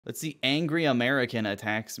Let's see, angry American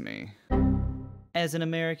attacks me. As an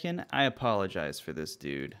American, I apologize for this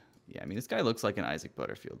dude. Yeah, I mean, this guy looks like an Isaac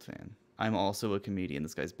Butterfield fan. I'm also a comedian.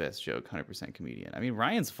 This guy's best joke, 100% comedian. I mean,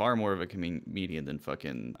 Ryan's far more of a comedian than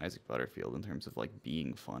fucking Isaac Butterfield in terms of like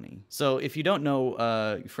being funny. So if you don't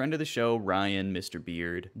know, friend of the show, Ryan, Mr.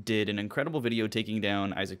 Beard, did an incredible video taking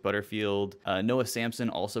down Isaac Butterfield. Noah Samson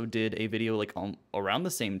also did a video like around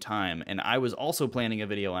the same time. And I was also planning a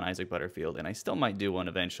video on Isaac Butterfield, and I still might do one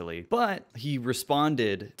eventually. But he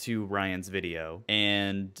responded to Ryan's video,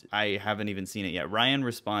 and I haven't even seen it yet. Ryan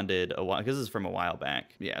responded a while, because this is from a while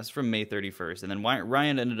back. Yeah, it's from May 31st, and then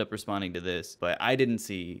Ryan ended up responding to this, but I didn't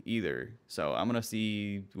see either. So I'm gonna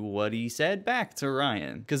see what he said back to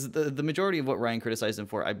Ryan, because the majority of what Ryan criticized him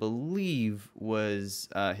for, I believe, was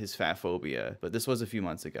his fat phobia, but this was a few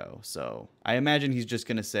months ago. So I imagine he's just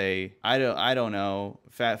gonna say, I don't know,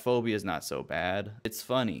 fat phobia is not so bad. It's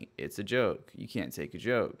funny. It's a joke. You can't take a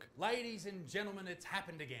joke. Ladies and gentlemen, it's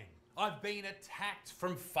happened again. I've been attacked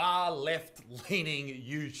from far left-leaning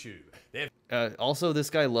YouTube. Also, this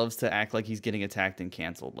guy loves to act like he's getting attacked and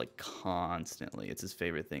canceled, like, constantly. It's his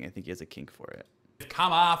favorite thing. I think he has a kink for it. They've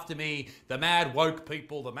come after me, the mad woke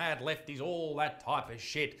people, the mad lefties, all that type of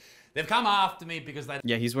shit. They've come after me because they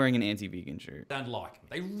Yeah, he's wearing an anti-vegan shirt. Don't like me.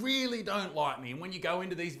 They really don't like me. And when you go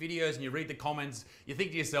into these videos and you read the comments, you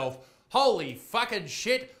think to yourself, holy fucking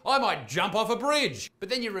shit, I might jump off a bridge. But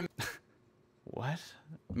then you remember... What?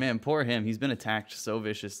 Man, poor him. He's been attacked so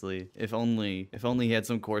viciously. If only he had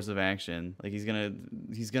some course of action. Like, he's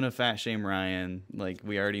gonna fat shame Ryan. Like,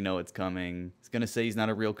 we already know it's coming. He's gonna say he's not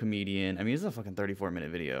a real comedian. I mean, it's a fucking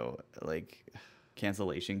 34-minute video. Like,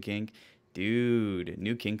 cancellation kink. Dude,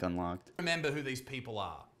 new kink unlocked. Remember who these people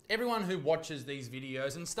are. Everyone who watches these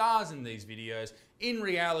videos and stars in these videos, in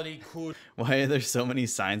reality could... Why are there so many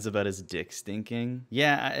signs about his dick stinking?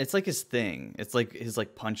 Yeah, it's like his thing. It's like his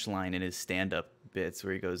punchline in his stand-up bits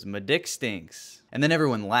where he goes, my dick stinks. And then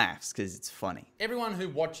everyone laughs because it's funny. Everyone who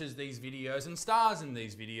watches these videos and stars in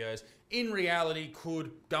these videos, in reality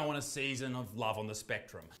could go on a season of Love on the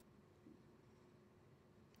Spectrum.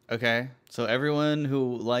 Okay, so everyone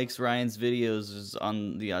who likes Ryan's videos is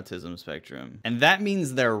on the autism spectrum. And that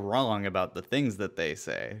means they're wrong about the things that they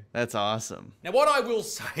say. That's awesome. Now, what I will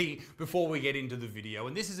say before we get into the video,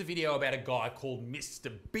 and this is a video about a guy called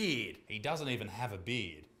Mr. Beard. He doesn't even have a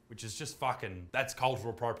beard, which is just fucking, that's cultural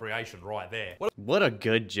appropriation right there. What a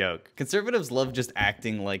good joke. Conservatives love just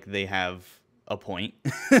acting like they have a point.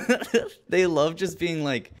 They love just being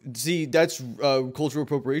like, see, that's cultural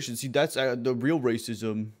appropriation. See, that's the real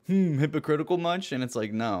racism. Hypocritical much? And it's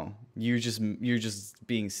like, no, you're just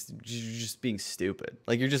being stupid.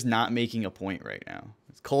 Like, you're just not making a point right now.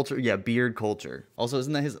 It's culture. Yeah, beard culture. Also,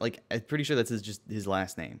 isn't that his, like, I'm pretty sure that's just his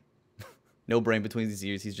last name. No brain between his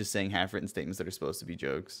ears. He's just saying half-written statements that are supposed to be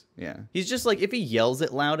jokes. Yeah. He's just like, if he yells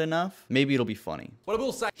it loud enough, maybe it'll be funny. What I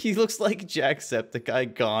will say... He looks like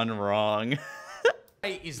Jacksepticeye gone wrong.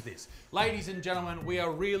 Is this. Ladies and gentlemen, we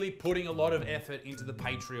are really putting a lot of effort into the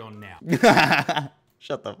Patreon now.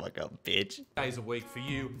 Shut the fuck up, bitch. Days a week for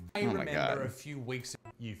you. I Oh my God. remember a few weeks ago,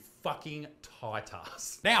 you fucking tight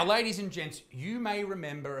ass. Now, ladies and gents, you may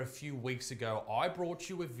remember a few weeks ago, I brought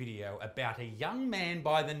you a video about a young man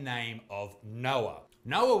by the name of Noah.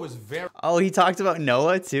 Noah was very... Oh, he talked about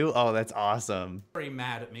Noah too? Oh, that's awesome. Very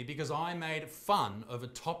mad at me because I made fun of a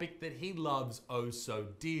topic that he loves oh so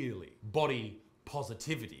dearly. Body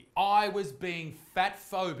positivity. I was being fat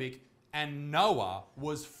phobic and Noah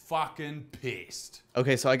was fucking pissed.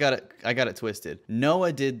 Okay, so I got it twisted.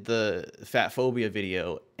 Noah did the fat phobia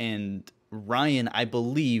video, and Ryan, I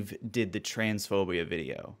believe, did the transphobia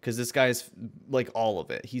video. Because this guy's like all of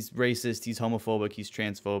it. He's racist, he's homophobic, he's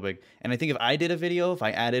transphobic. And I think if I did a video, if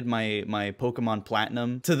I added my Pokemon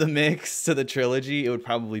Platinum to the mix, to the trilogy, it would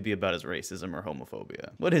probably be about his racism or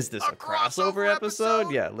homophobia. What is this, a crossover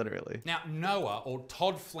episode? Yeah, literally. Now, Noah, or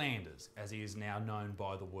Todd Flanders, as he is now known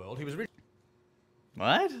by the world, he was...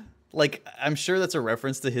 What? Like, I'm sure that's a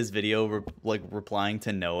reference to his video, replying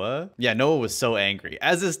to Noah. Yeah, Noah was so angry,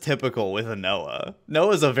 as is typical with a Noah.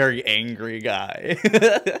 Noah's a very angry guy.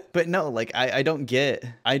 But no, like, I don't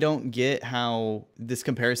get how this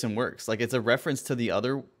comparison works. Like, it's a reference to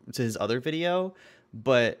his other video,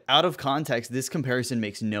 but out of context, this comparison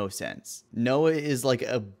makes no sense. Noah is like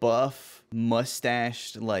a buff,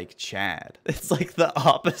 mustached, like, Chad. It's like the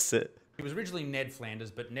opposite. He was originally Ned Flanders,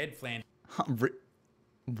 but Ned Flanders...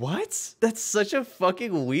 What? That's such a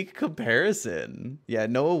fucking weak comparison. Yeah,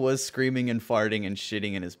 Noah was screaming and farting and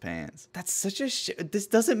shitting in his pants. That's such a this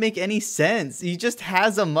doesn't make any sense. He just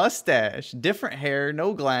has a mustache, different hair,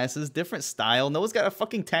 no glasses, different style. Noah's got a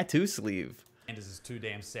fucking tattoo sleeve. Flanders is too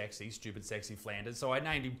damn sexy, stupid sexy Flanders, so I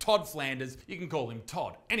named him Todd Flanders. You can call him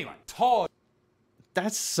Todd. Anyway, Todd.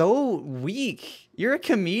 That's so weak. You're a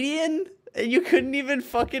comedian? And you couldn't even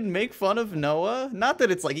fucking make fun of Noah? Not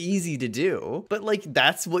that it's like easy to do, but like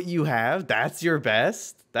that's what you have? That's your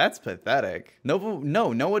best? That's pathetic. No,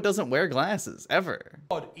 Noah doesn't wear glasses, ever.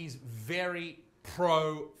 Todd is very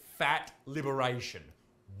pro-fat liberation.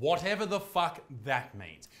 Whatever the fuck that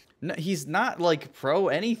means. No, he's not like pro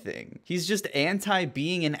anything. He's just anti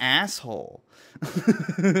being an asshole.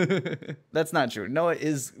 That's not true. Noah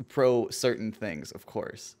is pro certain things, of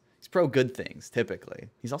course. He's pro good things, typically.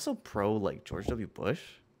 He's also pro like George W. Bush.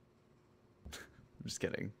 I'm just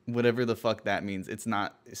kidding. Whatever the fuck that means. It's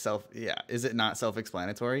not is it not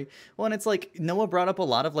self-explanatory? Well, and it's like Noah brought up a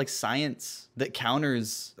lot of like science that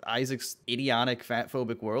counters Isaac's idiotic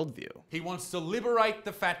fat-phobic worldview. He wants to liberate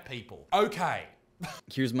the fat people. Okay.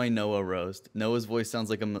 Here's my Noah roast. Noah's voice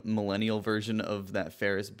sounds like a millennial version of that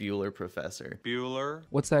Ferris Bueller professor. Bueller?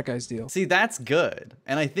 What's that guy's deal? See, that's good.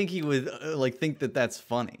 And I think he would like think that that's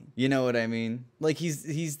funny. You know what I mean? Like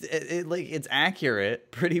like it's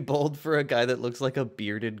accurate, pretty bold for a guy that looks like a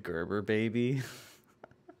bearded Gerber baby.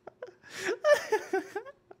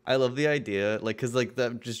 I love the idea, like, cause like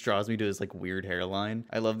that just draws me to his like weird hairline.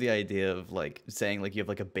 I love the idea of like saying like you have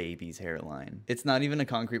like a baby's hairline. It's not even a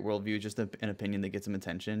concrete worldview, just an opinion that gets him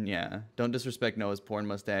attention. Yeah, don't disrespect Noah's porn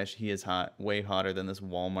mustache. He is hot, way hotter than this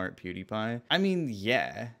Walmart PewDiePie. I mean,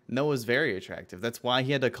 yeah, Noah's very attractive. That's why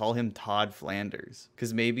he had to call him Todd Flanders.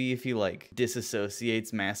 Cause maybe if he like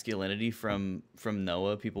disassociates masculinity from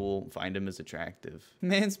Noah, people will find him as attractive.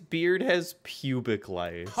 Man's beard has pubic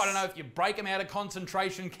lice. I don't know if you break him out of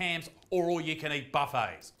concentration camps or all you can eat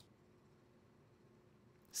buffets.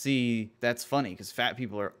 See, that's funny because fat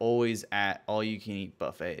people are always at all you can eat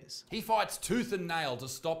buffets. He fights tooth and nail to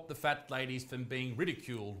stop the fat ladies from being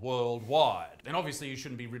ridiculed worldwide. And obviously you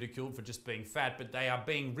shouldn't be ridiculed for just being fat, but they are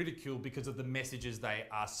being ridiculed because of the messages they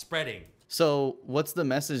are spreading. So what's the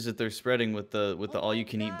message that they're spreading with the all you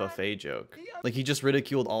can eat buffet joke? Like he just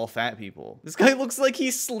ridiculed all fat people. This guy looks like he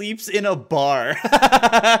sleeps in a bar.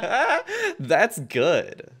 That's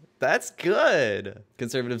good. That's good.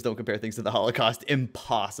 Conservatives don't compare things to the Holocaust.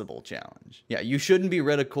 Impossible challenge. Yeah, you shouldn't be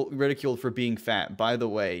ridiculed for being fat. By the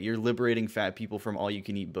way, you're liberating fat people from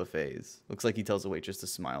all-you-can-eat buffets. Looks like he tells a waitress to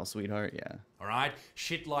smile, sweetheart. Yeah. All right?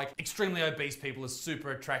 Shit like extremely obese people are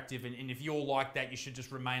super attractive, and if you're like that, you should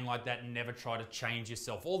just remain like that and never try to change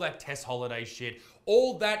yourself. All that Tess Holiday shit,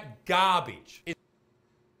 all that garbage.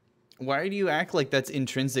 Why do you act like that's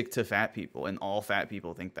intrinsic to fat people and all fat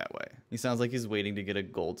people think that way? He sounds like he's waiting to get a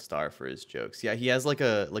gold star for his jokes. Yeah, he has like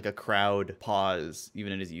a crowd pause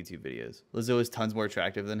even in his YouTube videos. Lizzo is tons more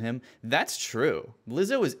attractive than him. That's true.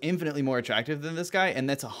 Lizzo is infinitely more attractive than this guy, and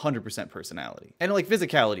that's 100% personality. And like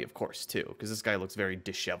physicality, of course, too, because this guy looks very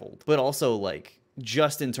disheveled. But also like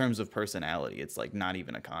just in terms of personality, it's like not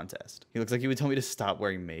even a contest. He looks like he would tell me to stop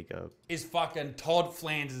wearing makeup. Is fucking Todd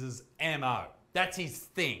Flanders' MO. That's his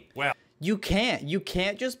thing. Well, you can't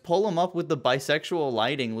just pull him up with the bisexual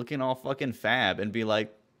lighting looking all fucking fab and be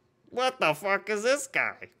like, what the fuck is this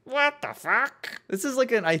guy? What the fuck? This is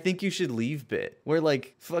like an I think you should leave bit where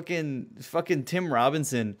like fucking Tim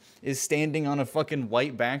Robinson is standing on a fucking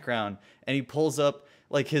white background and he pulls up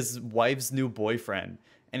like his wife's new boyfriend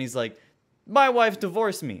and he's like, my wife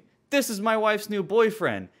divorced me. This is my wife's new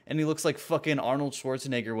boyfriend. And he looks like fucking Arnold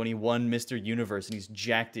Schwarzenegger when he won Mr. Universe and he's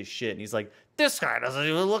jacked as shit. And he's like, this guy doesn't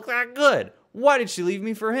even look that good. Why did she leave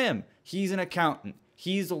me for him? He's an accountant.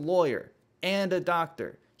 He's a lawyer and a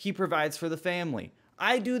doctor. He provides for the family.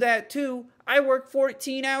 I do that too. I work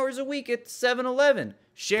 14 hours a week at 7-Eleven.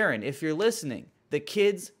 Sharon, if you're listening, the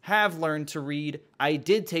kids have learned to read. I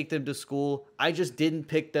did take them to school. I just didn't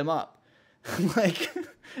pick them up. Like,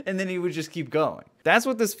 and then he would just keep going. That's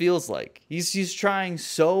what this feels like. He's trying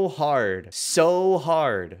so hard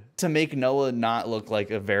to make Noah not look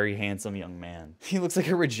like a very handsome young man. He looks like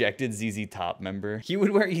a rejected ZZ Top member. He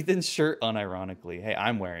would wear Ethan's shirt unironically. Hey,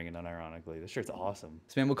 I'm wearing it unironically. This shirt's awesome.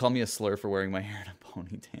 This man will call me a slur for wearing my hair in a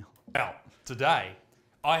ponytail. Well, today,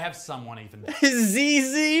 I have someone even...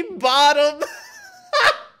 ZZ Bottom!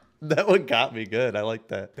 That one got me good. I like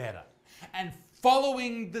that. better. And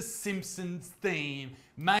following the Simpsons theme,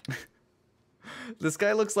 This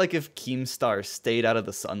guy looks like if Keemstar stayed out of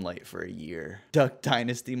the sunlight for a year. Duck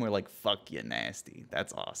Dynasty, more like fuck you nasty.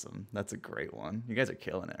 That's awesome. That's a great one. You guys are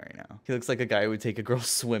killing it right now. He looks like a guy who would take a girl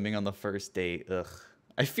swimming on the first date. Ugh.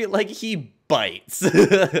 I feel like he bites.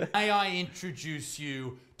 may I introduce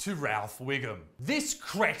you to Ralph Wiggum. This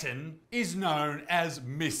cretin is known as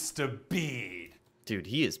Mr. Beard. Dude,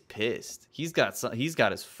 he is pissed. He's got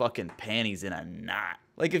his fucking panties in a knot.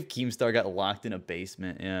 Like if Keemstar got locked in a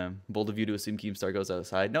basement. Yeah, bold of you to assume Keemstar goes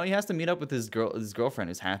outside. No, he has to meet up with his girlfriend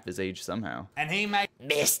who's half his age somehow. And he made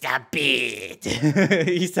Mr. Beard.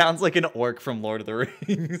 He sounds like an orc from Lord of the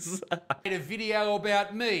Rings. a video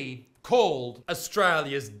about me called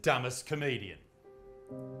Australia's Dumbest Comedian.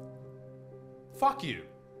 Fuck you.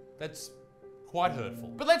 That's quite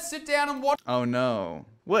hurtful. But let's sit down and watch. Oh no.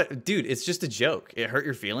 What? Dude, it's just a joke. It hurt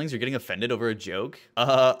your feelings? You're getting offended over a joke?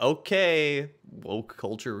 Okay. Woke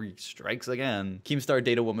culture strikes again. Keemstar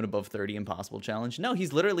date a woman above 30 impossible challenge. No,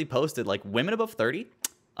 he's literally posted like women above 30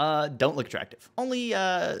 don't look attractive. Only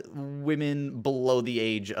women below the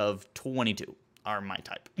age of 22 are my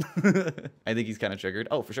type. I think he's kind of triggered.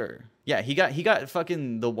 Oh, for sure. Yeah, he got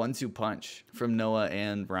fucking the 1-2 punch from Noah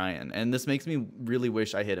and Ryan, and this makes me really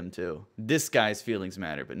wish I hit him too. This guy's feelings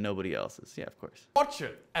matter, but nobody else's. Yeah, of course. Watch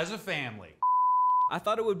it as a family. I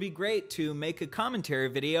thought it would be great to make a commentary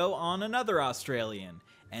video on another Australian,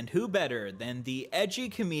 and who better than the edgy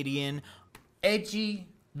comedian. Edgy?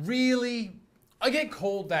 Really? I get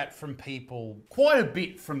called that from people quite a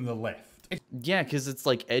bit from the left. Yeah, because it's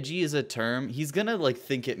like edgy is a term. He's gonna like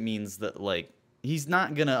think it means that like, he's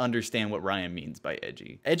not gonna understand what Ryan means by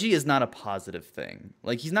edgy. Edgy is not a positive thing.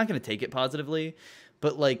 Like he's not gonna take it positively,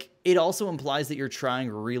 but like it also implies that you're trying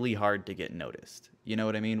really hard to get noticed. You know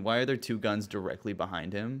what I mean? Why are there 2 guns directly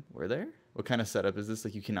behind him? Were there? What kind of setup is this?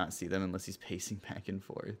 Like you cannot see them unless he's pacing back and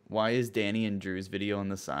forth. Why is Danny and Drew's video on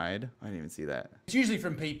the side? I didn't even see that. It's usually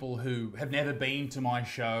from people who have never been to my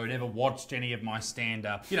show, never watched any of my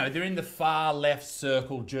stand-up. You know, they're in the far left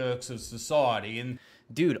circle jerks of society. And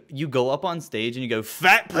dude, you go up on stage and you go,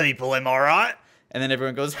 "Fat people, am I right?" And then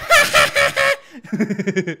everyone goes,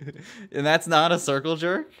 and that's not a circle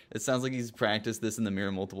jerk. It sounds like he's practiced this in the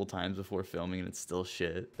mirror multiple times before filming and it's still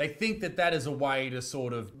shit. they think that that is a way to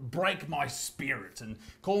sort of break my spirit and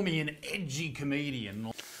call me an edgy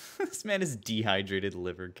comedian. This man is dehydrated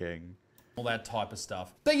liver king. All that type of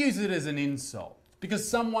stuff. They use it as an insult because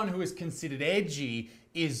someone who is considered edgy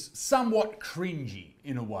is somewhat cringy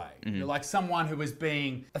in a way. You're like someone who is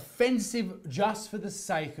being offensive just for the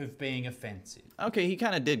sake of being offensive. Okay, he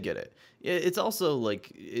kind of did get it. It's also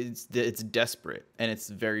like, it's desperate and it's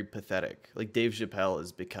very pathetic. Like Dave Chappelle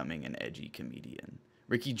is becoming an edgy comedian.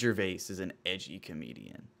 Ricky Gervais is an edgy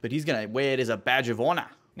comedian, but he's gonna wear it as a badge of honor.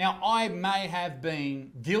 Now, I may have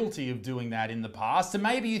been guilty of doing that in the past, and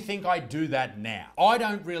maybe you think I do that now. I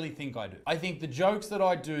don't really think I do. I think the jokes that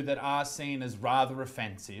I do that are seen as rather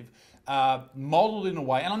offensive are modeled in a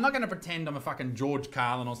way, and I'm not going to pretend I'm a fucking George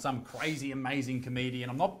Carlin or some crazy, amazing comedian.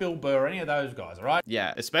 I'm not Bill Burr or any of those guys, all right?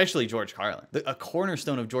 Yeah, especially George Carlin. A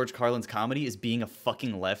cornerstone of George Carlin's comedy is being a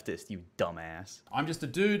fucking leftist, you dumbass. I'm just a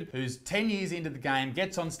dude who's 10 years into the game,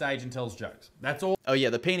 gets on stage and tells jokes. That's all. Oh yeah,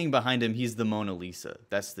 the painting behind him, he's the Mona Lisa.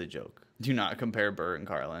 That's the joke. Do not compare Burr and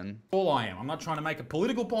Carlin. All I am. I'm not trying to make a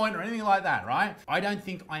political point or anything like that, right? I don't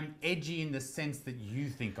think I'm edgy in the sense that you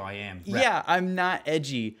think I am. Yeah, I'm not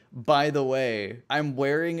edgy. By the way, I'm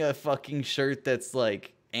wearing a fucking shirt that's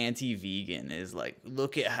like anti-vegan. Is like,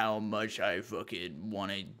 look at how much I fucking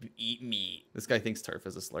want to eat meat. This guy thinks turf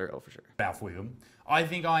is a slur. Oh, for sure. Ralph Wiggum. I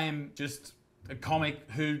think I am just a comic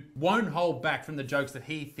who won't hold back from the jokes that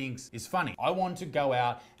he thinks is funny. I want to go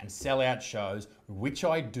out and sell out shows, which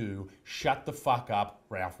I do. Shut the fuck up,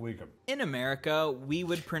 Ralph Wiggum. In America, we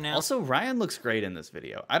would pronounce... Also, Ryan looks great in this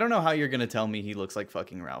video. I don't know how you're gonna tell me he looks like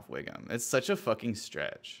fucking Ralph Wiggum. It's such a fucking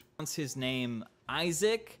stretch. his name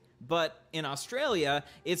Isaac, but in Australia,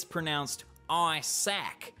 it's pronounced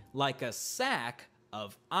Isaac, like a sack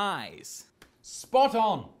of eyes. Spot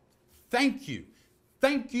on. Thank you.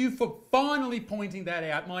 Thank you for finally pointing that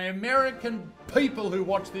out. My American people who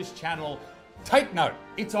watch this channel, take note.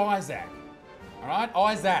 It's Isaac. All right?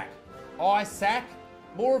 Isaac. Isaac.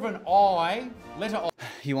 More of an I. Letter I.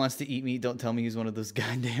 He wants to eat meat. Don't tell me he's one of those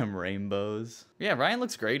goddamn rainbows. Yeah, Ryan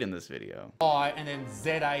looks great in this video. I and then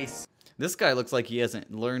Z-A. This guy looks like he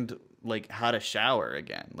hasn't learned like how to shower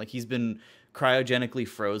again. Like he's been cryogenically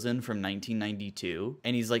frozen from 1992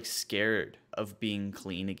 and he's like scared of being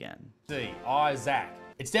clean again. C. Isaac.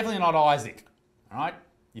 It's definitely not Isaac. All right?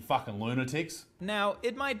 You fucking lunatics. Now,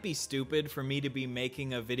 it might be stupid for me to be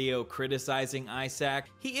making a video criticizing Isaac.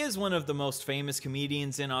 He is one of the most famous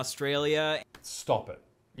comedians in Australia. Stop it.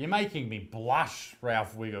 You're making me blush,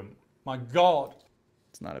 Ralph Wiggum. My God.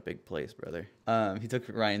 It's not a big place, brother. He took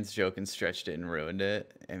Ryan's joke and stretched it and ruined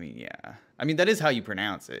it. I mean, yeah. I mean, that is how you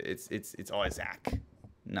pronounce it. It's Isaac,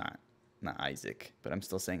 not Isaac. But I'm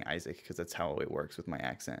still saying Isaac because that's how it works with my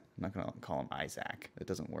accent. I'm not gonna call him Isaac. That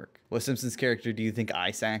doesn't work. What Simpsons character do you think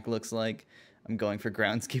Isaac looks like? I'm going for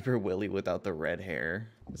Groundskeeper Willie without the red hair.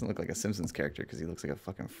 Doesn't look like a Simpsons character because he looks like a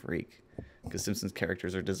fucking freak. Because Simpsons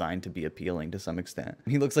characters are designed to be appealing to some extent.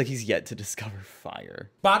 He looks like he's yet to discover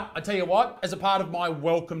fire. But I tell you what, as a part of my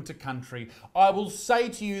welcome to country, I will say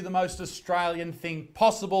to you the most Australian thing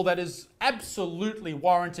possible that is absolutely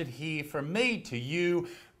warranted here from me to you.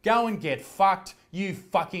 Go and get fucked, you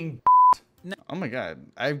fucking Oh my god,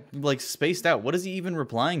 I like spaced out. What is he even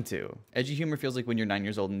replying to? Edgy humor feels like when you're 9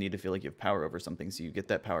 years old and need to feel like you have power over something, so you get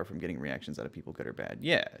that power from getting reactions out of people, good or bad.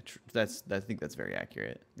 Yeah, I think that's very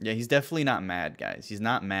accurate. Yeah, he's definitely not mad, guys. He's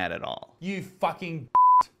not mad at all. You fucking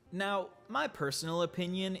Now, my personal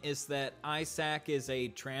opinion is that Isaac is a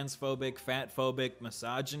transphobic, fatphobic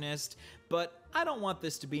misogynist, but I don't want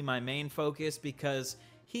this to be my main focus because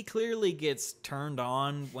he clearly gets turned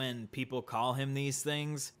on when people call him these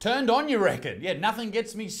things. Turned on, you reckon? Yeah, nothing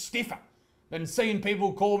gets me stiffer than seeing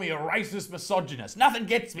people call me a racist misogynist. Nothing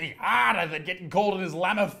gets me harder than getting called an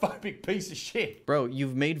Islamophobic piece of shit. Bro,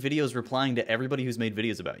 you've made videos replying to everybody who's made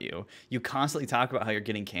videos about you. You constantly talk about how you're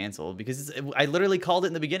getting canceled because I literally called it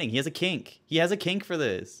in the beginning. He has a kink. He has a kink for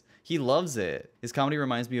this. He loves it. His comedy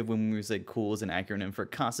reminds me of when we said cool is an acronym for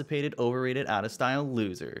constipated, overrated, out-of-style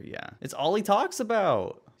loser. Yeah. It's all he talks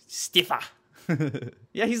about. Stiffer.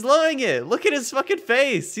 Yeah, he's loving it. Look at his fucking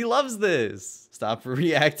face. He loves this. Stop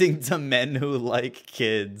reacting to men who like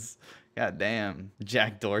kids. God damn.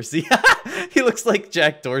 Jack Dorsey. He looks like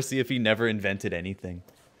Jack Dorsey if he never invented anything.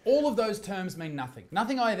 All of those terms mean nothing.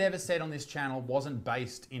 Nothing I have ever said on this channel wasn't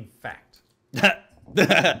based in fact.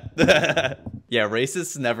 Yeah,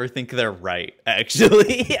 racists never think they're right,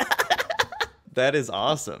 actually. That is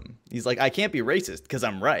awesome. He's like, I can't be racist because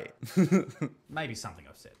I'm right. Maybe something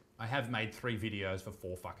I've said. I have made 3 videos for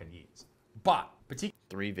 4 fucking years. But,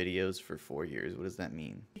 3 videos for 4 years, what does that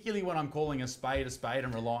mean? particularly when I'm calling a spade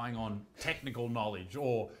and relying on technical knowledge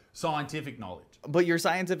or scientific knowledge. But your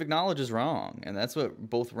scientific knowledge is wrong, and that's what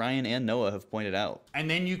both Ryan and Noah have pointed out. And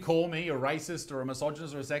then you call me a racist or a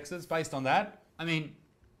misogynist or a sexist based on that? I mean,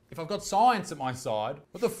 if I've got science at my side,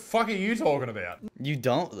 what the fuck are you talking about? You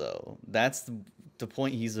don't, though. That's the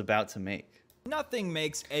point he's about to make. Nothing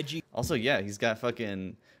makes edgy. Also, yeah, he's got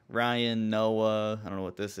fucking Ryan, Noah, I don't know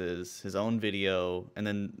what this is, his own video, and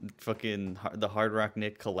then fucking the Hard Rock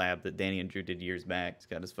Nick collab that Danny and Drew did years back. He's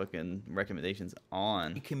got his fucking recommendations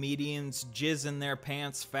on. Comedians jizz in their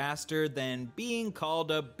pants faster than being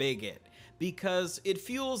called a bigot, because it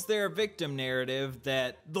fuels their victim narrative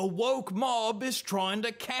that the woke mob is trying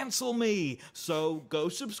to cancel me. So go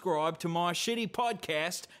subscribe to my shitty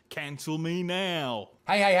podcast, Cancel Me Now.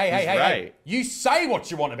 Hey, you say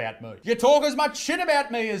what you want about me. You talk as much shit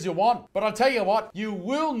about me as you want. But I'll tell you what, you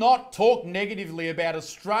will not talk negatively about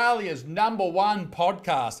Australia's #1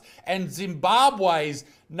 podcast and Zimbabwe's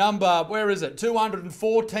number, where is it,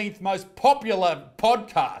 214th most popular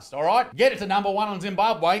podcast, all right? Get it to #1 on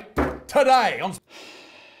Zimbabwe today.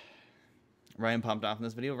 Ryan popped off in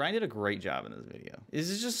this video. Ryan did a great job in this video.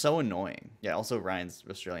 This is just so annoying. Yeah, also Ryan's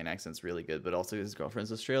Australian accent's really good, but also his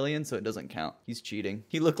girlfriend's Australian, so it doesn't count. He's cheating.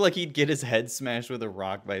 He looked like he'd get his head smashed with a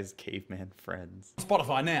rock by his caveman friends.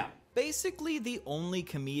 Spotify now. Basically, the only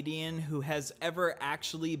comedian who has ever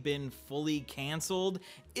actually been fully canceled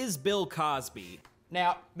is Bill Cosby.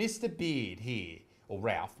 Now, Mr. Beard here, or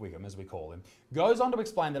Ralph Wiggum as we call him, goes on to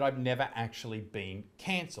explain that I've never actually been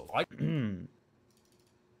cancelled.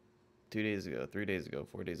 2 days ago, 3 days ago,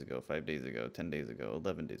 4 days ago, 5 days ago, 10 days ago,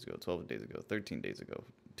 11 days ago, 12 days ago, 13 days ago,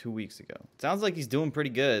 2 weeks ago. Sounds like he's doing pretty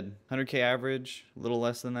good. 100K average, a little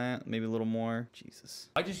less than that, maybe a little more. Jesus.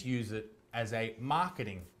 I just use it as a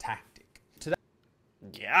marketing tactic. To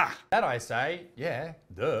Yeah. that I say, yeah,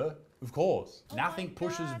 duh, of course. Nothing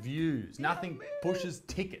pushes views. Nothing pushes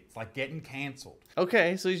tickets like getting cancelled.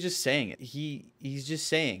 Okay, so he's just saying it. He's just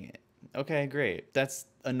saying it. Okay, great. That's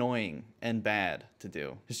annoying and bad to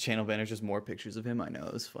do. His channel banner's just more pictures of him. I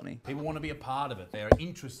know, it's funny. People want to be a part of it. They're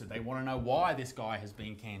interested. They want to know why this guy has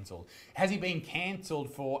been cancelled. Has he been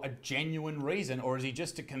cancelled for a genuine reason, or is he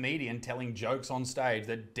just a comedian telling jokes on stage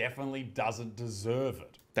that definitely doesn't deserve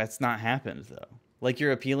it? That's not happened, though. Like,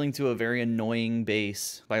 you're appealing to a very annoying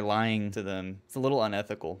base by lying to them. It's a little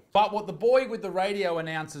unethical. But what the boy with the radio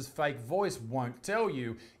announcer's fake voice won't tell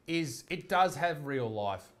you is it does have real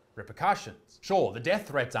life repercussions. Sure, the death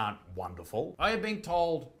threats aren't wonderful. I have been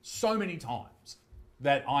told so many times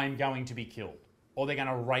that I'm going to be killed or they're going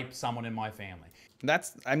to rape someone in my family.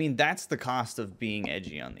 I mean, that's the cost of being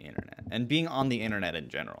edgy on the internet and being on the internet in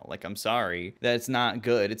general. Like, I'm sorry that it's not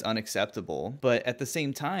good. It's unacceptable. But at the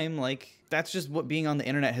same time, like, that's just what being on the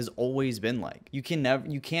internet has always been like. You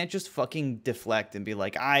can't just fucking deflect and be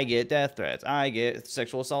like, I get death threats. I get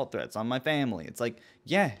sexual assault threats on my family. It's like,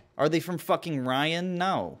 yeah, are they from fucking Ryan?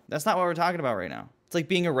 No, that's not what we're talking about right now. It's like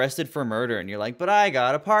being arrested for murder and you're like, but I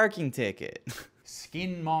got a parking ticket.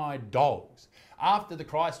 Skin my dogs. After the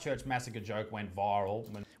Christchurch massacre joke went viral.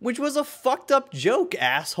 Which was a fucked up joke,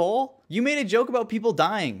 asshole. You made a joke about people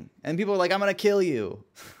dying, and people were like, I'm gonna kill you.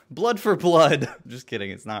 Blood for blood. Just kidding,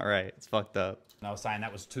 it's not right. It's fucked up. I was saying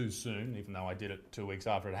that was too soon, even though I did it 2 weeks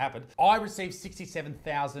after it happened. I received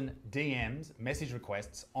 67,000 DMs, message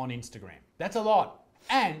requests on Instagram. That's a lot.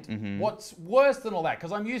 And what's worse than all that,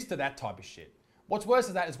 because I'm used to that type of shit. What's worse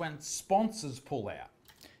than that is when sponsors pull out.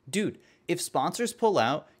 Dude, if sponsors pull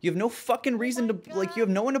out, you have no fucking reason to, like, you have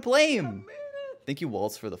no one to blame. Thank you,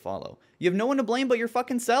 Waltz, for the follow. You have no one to blame but your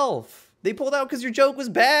fucking self. They pulled out because your joke was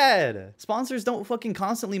bad. Sponsors don't fucking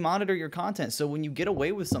constantly monitor your content, so when you get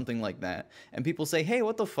away with something like that, and people say, hey,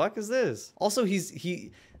 what the fuck is this? Also,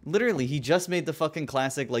 literally, he just made the fucking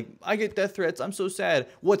classic, like, I get death threats, I'm so sad.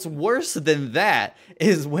 What's worse than that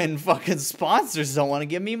is when fucking sponsors don't want to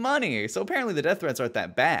give me money. So apparently the death threats aren't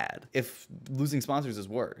that bad, if losing sponsors is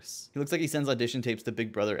worse. He looks like he sends audition tapes to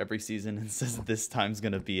Big Brother every season and says, this time's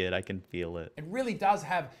gonna be it, I can feel it. It really does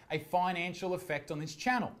have a financial effect on this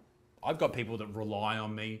channel. I've got people that rely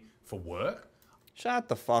on me for work. Shut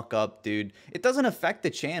the fuck up, dude. It doesn't affect the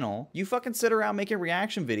channel. You fucking sit around making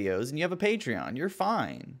reaction videos and you have a Patreon. You're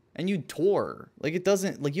fine. And you tour. Like, it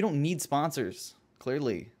doesn't, like, you don't need sponsors,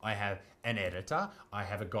 clearly. I have an editor. I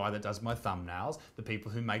have a guy that does my thumbnails, the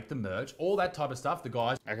people who make the merch, all that type of stuff. The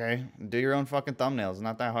guys Okay, do your own fucking thumbnails.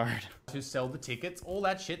 Not that hard. who sell the tickets, all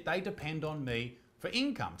that shit, they depend on me for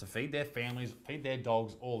income, to feed their families, feed their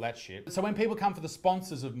dogs, all that shit. So when people come for the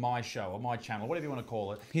sponsors of my show or my channel, whatever you want to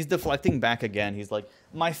call it. He's deflecting back again. He's like,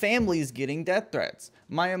 my family's getting death threats.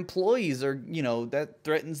 My employees are, you know, that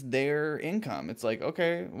threatens their income. It's like,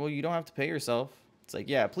 okay, well, you don't have to pay yourself. It's like,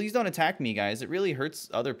 yeah, please don't attack me, guys. It really hurts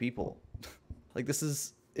other people. Like, this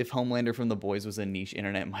is if Homelander from The Boys was a niche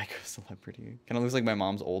internet micro celebrity. Kind of looks like my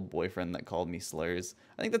mom's old boyfriend that called me slurs.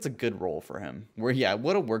 I think that's a good role for him. Where, yeah,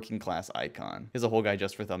 what a working class icon. He's a whole guy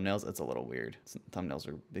just for thumbnails. It's a little weird.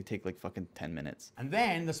 Thumbnails they take like fucking 10 minutes. And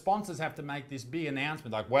then the sponsors have to make this big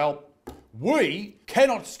announcement like, well, we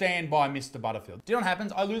cannot stand by Mr. Butterfield. Do you know what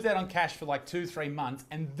happens? I lose out on cash for like 2-3 months,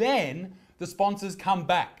 and then the sponsors come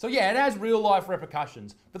back. So yeah, it has real life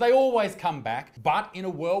repercussions, but they always come back. But in a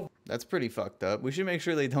world that's pretty fucked up. We should make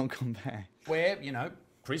sure they don't come back. Where, you know,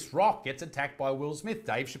 Chris Rock gets attacked by Will Smith,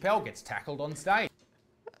 Dave Chappelle gets tackled on stage.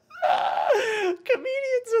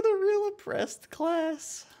 Comedians are the real oppressed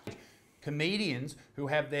class. Comedians who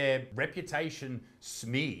have their reputation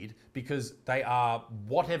smeared because they are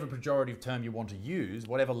whatever pejorative term you want to use,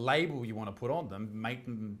 whatever label you want to put on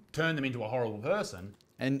them, turn them into a horrible person.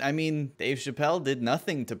 And I mean, Dave Chappelle did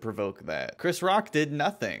nothing to provoke that. Chris Rock did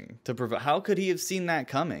nothing to provoke. How could he have seen that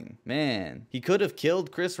coming? Man, he could have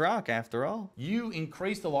killed Chris Rock after all. You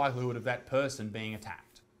increase the likelihood of that person being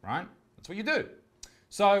attacked, right? That's what you do.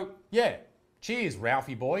 So, yeah. Cheers,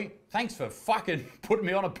 Ralphie boy. Thanks for fucking putting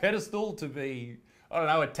me on a pedestal to be, I don't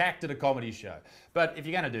know, attacked at a comedy show. But if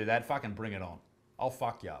you're going to do that, fucking bring it on. I'll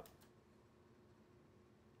fuck you up.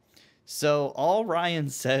 So all Ryan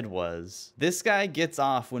said was, this guy gets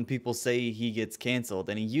off when people say he gets canceled,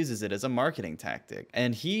 and he uses it as a marketing tactic.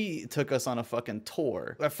 And he took us on a fucking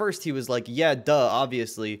tour. At first he was like, yeah, duh,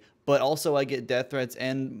 obviously. But also I get death threats,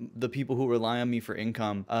 and the people who rely on me for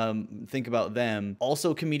income, think about them.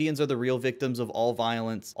 Also, comedians are the real victims of all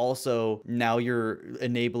violence. Also, now you're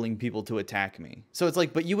enabling people to attack me. So it's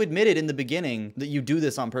like, but you admitted in the beginning that you do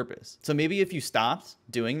this on purpose. So maybe if you stopped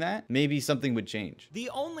doing that, maybe something would change.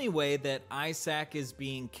 The only way that Isaac is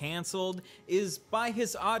being canceled is by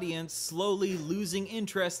his audience slowly losing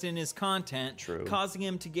interest in his content, True. Causing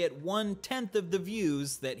him to get 1/10 of the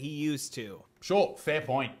views that he used to. Sure, fair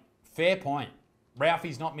point. Fair point.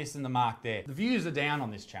 Ralphie's not missing the mark there. The views are down on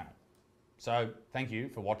this channel. So thank you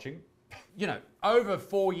for watching. You know, over a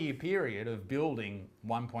 4-year period of building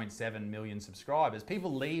 1.7 million subscribers,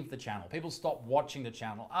 people leave the channel. People stop watching the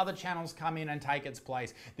channel. Other channels come in and take its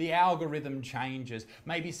place. The algorithm changes.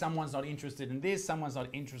 Maybe someone's not interested in this, someone's not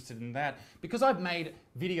interested in that. Because I've made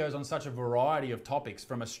videos on such a variety of topics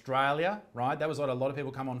from Australia, right? That was what a lot of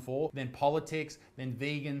people come on for. Then politics, then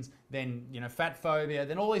vegans, then, you know, fat phobia,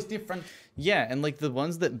 then all these different... Yeah, and like the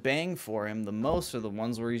ones that bang for him the most are the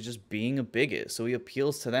ones where he's just being a bigot. So he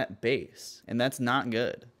appeals to that base. And that's not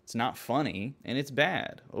good. It's not funny, and it's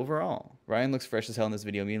bad overall. Ryan looks fresh as hell in this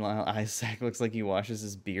video. Meanwhile, Isaac looks like he washes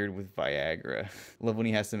his beard with Viagra. Love when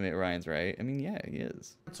he has to admit Ryan's right. I mean, yeah, he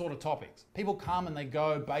is. Sort of topics. People come and they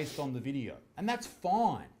go based on the video. And that's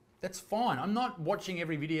fine. That's fine. I'm not watching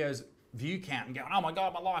every video's view count and going, oh my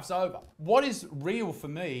God, my life's over. What is real for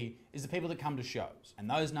me is the people that come to shows. And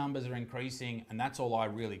those numbers are increasing, and that's all I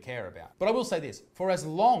really care about. But I will say this, for as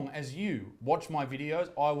long as you watch my videos,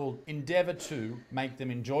 I will endeavor to make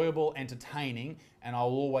them enjoyable, entertaining, and I'll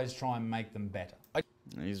always try and make them better.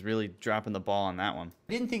 He's really dropping the ball on that one.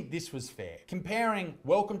 I didn't think this was fair. Comparing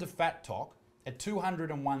Welcome to Fat Talk at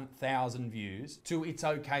 201,000 views to It's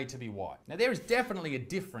Okay to Be White. Now there is definitely a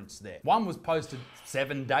difference there. One was posted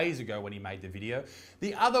 7 days ago when he made the video.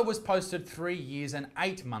 The other was posted 3 years and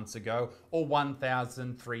 8 months ago, or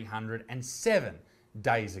 1,307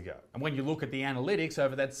 days ago. And when you look at the analytics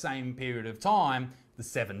over that same period of time, the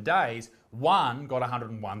 7 days, one got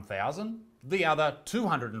 101,000, the other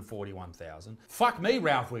 241,000. Fuck me,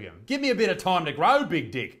 Ralph Wiggum. Give me a bit of time to grow, big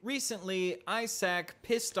dick. Recently, Isaac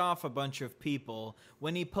pissed off a bunch of people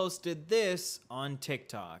when he posted this on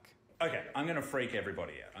TikTok. Okay, I'm gonna freak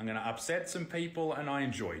everybody out. I'm gonna upset some people, and I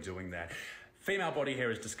enjoy doing that. Female body hair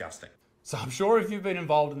is disgusting. So I'm sure if you've been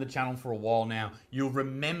involved in the channel for a while now, you'll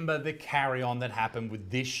remember the carry-on that happened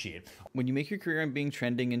with this shit. When you make your career on being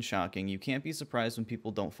trending and shocking, you can't be surprised when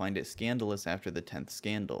people don't find it scandalous after the 10th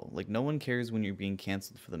scandal. Like, no one cares when you're being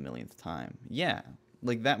canceled for the millionth time. Yeah,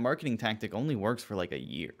 like, that marketing tactic only works for like a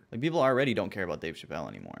year. Like, people already don't care about Dave Chappelle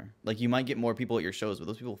anymore. Like, you might get more people at your shows, but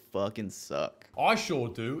those people fucking suck. I sure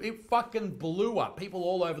do. It fucking blew up. People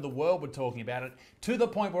all over the world were talking about it, to the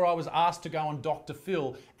point where I was asked to go on Dr.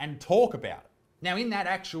 Phil and talk about it. Now, in that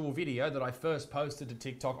actual video that I first posted to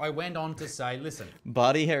TikTok, I went on to say, listen.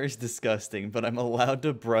 Body hair is disgusting, but I'm allowed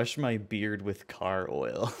to brush my beard with car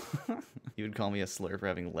oil. You would call me a slur for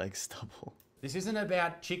having leg stubble. This isn't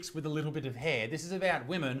about chicks with a little bit of hair. This is about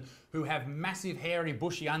women who have massive, hairy,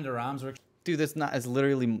 bushy underarms. Dude, that's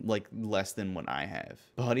literally like less than what I have.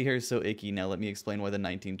 Body hair is so icky. Now let me explain why the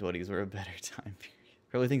 1920s were a better time period.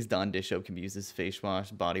 Probably thinks Don Disho can use his face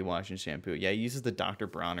wash, body wash, and shampoo. Yeah, he uses the Dr.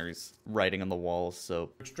 Bronner's writing on the walls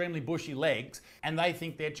soap. Extremely bushy legs, and they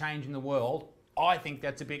think they're changing the world. I think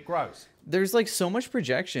that's a bit gross. There's like so much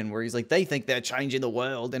projection where he's like, they think they're changing the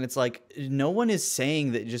world. And it's like, no one is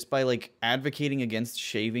saying that just by like advocating against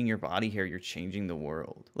shaving your body hair, you're changing the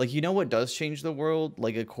world. Like, you know what does change the world?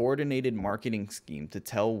 Like a coordinated marketing scheme to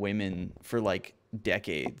tell women for like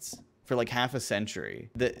decades, for like half a century,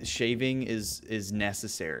 that shaving is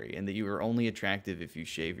necessary and that you are only attractive if you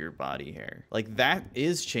shave your body hair. Like, that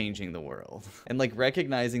is changing the world. And like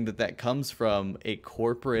recognizing that that comes from a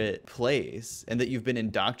corporate place and that you've been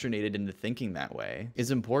indoctrinated into thinking that way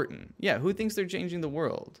is important. Yeah, who thinks they're changing the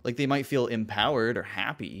world? Like, they might feel empowered or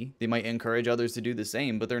happy. They might encourage others to do the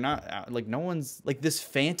same, but they're not, like, no one's, like, this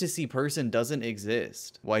fantasy person doesn't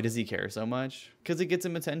exist. Why does he care so much? Because it gets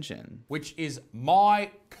him attention. Which is my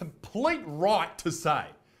complete right to say,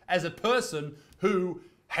 as a person who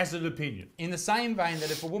has an opinion. In the same vein that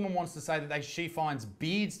if a woman wants to say that she finds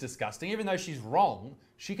beards disgusting, even though she's wrong,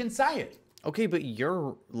 she can say it. Okay, but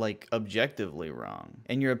you're, like, objectively wrong.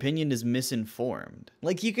 And your opinion is misinformed.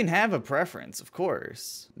 Like, you can have a preference, of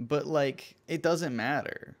course. But, like, it doesn't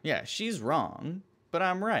matter. Yeah, she's wrong, but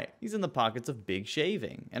I'm right. He's in the pockets of big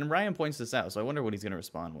shaving. And Ryan points this out, so I wonder what he's going to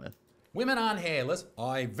respond with. Women aren't hairless.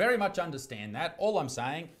 I very much understand that. All I'm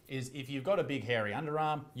saying is if you've got a big hairy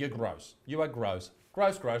underarm, you're gross. You are gross.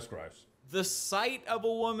 Gross, gross, gross. The sight of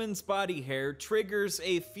a woman's body hair triggers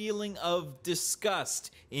a feeling of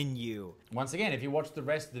disgust in you. Once again, if you watch the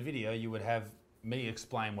rest of the video, you would have me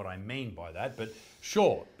explain what I mean by that, but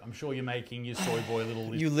sure, I'm sure you're making your soy boy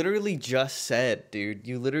little... You literally just said, dude,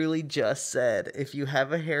 you literally just said, if you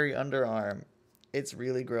have a hairy underarm, it's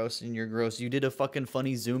really gross and you're gross. You did a fucking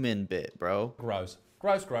funny zoom in bit, bro. Gross.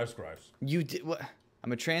 Gross, gross, gross. You did what?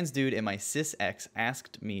 I'm a trans dude and my cis ex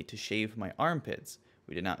asked me to shave my armpits.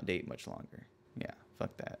 We did not date much longer. Yeah,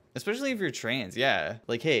 fuck that. Especially if you're trans, yeah.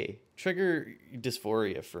 Like, hey, trigger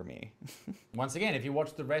dysphoria for me. Once again, if you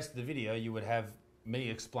watch the rest of the video, you would have me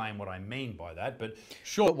explain what I mean by that, but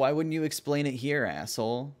sure. But why wouldn't you explain it here,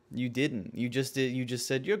 asshole? You didn't. You just did. You just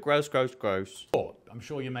said you're gross, gross, gross. Sure. I'm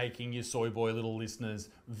sure you're making your soy boy little listeners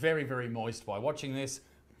very, very moist by watching this.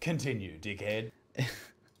 Continue, dickhead.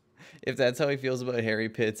 If that's how he feels about hairy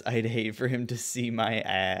pits, I'd hate for him to see my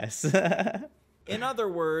ass. In other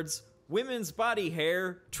words, women's body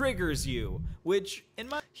hair triggers you, which, in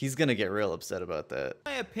my He's gonna get real upset about that.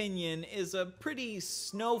 my opinion, is a pretty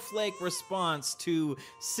snowflake response to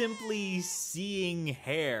simply seeing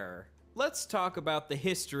hair. Let's talk about the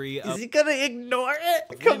history Is of he gonna ignore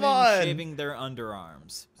it? Come women on. shaving their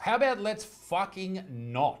underarms. How about let's fucking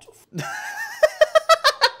not?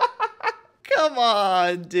 Come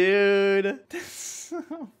on, dude. That's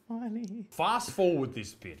so funny. Fast forward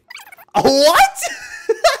this bit. What?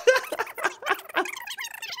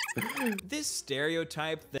 This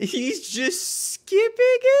stereotype that He's just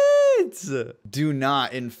skipping it. Do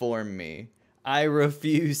not inform me. I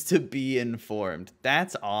refuse to be informed.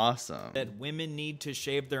 That's awesome. women need to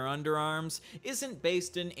shave their underarms isn't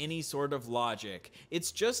based in any sort of logic.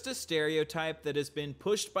 It's just a stereotype that has been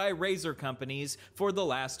pushed by razor companies for the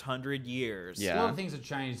last 100 years. Yeah. A lot of things have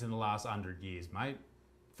changed in the last 100 years, mate.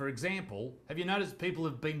 For example, have you noticed people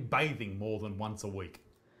have been bathing more than once a week?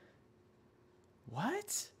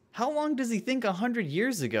 What? How long does he think 100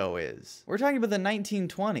 years ago is? We're talking about the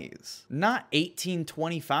 1920s, not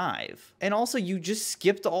 1825. And also, you just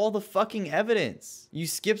skipped all the fucking evidence. You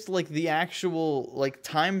skipped, like, the actual, like,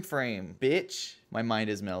 time frame, bitch. My mind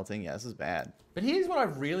is melting. Yeah, this is bad. But here's what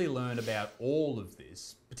I've really learned about all of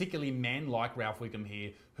this, particularly men like Ralph Wiggum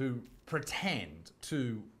here, who pretend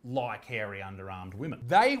to like hairy underarmed women.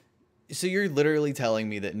 So you're literally telling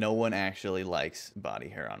me that no one actually likes body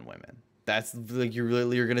hair on women? That's like,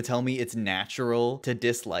 you're gonna tell me it's natural to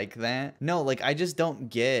dislike that? No, like, I just don't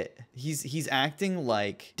get. He's acting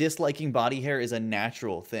like disliking body hair is a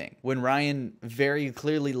natural thing, when Ryan very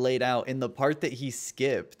clearly laid out in the part that he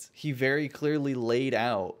skipped. He very clearly laid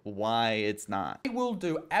out why it's not. They will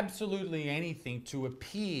do absolutely anything to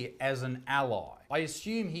appear as an ally. I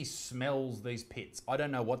assume he smells these pits. I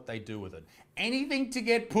don't know what they do with it. Anything to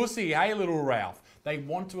get pussy, hey little Ralph. They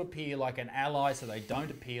want to appear like an ally so they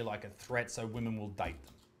don't appear like a threat so women will date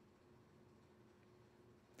them.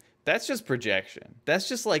 That's just projection. That's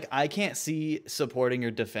just like, I can't see supporting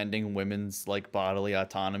or defending women's like bodily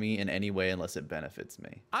autonomy in any way unless it benefits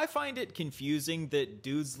me. I find it confusing that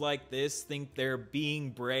dudes like this think they're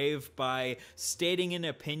being brave by stating an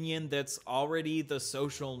opinion that's already the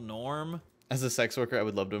social norm. As a sex worker, I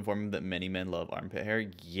would love to inform him that many men love armpit hair.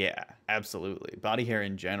 Yeah, absolutely. Body hair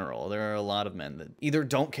in general. There are a lot of men that either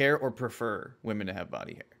don't care or prefer women to have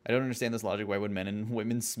body hair. I don't understand this logic. Why would men and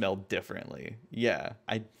women smell differently? Yeah,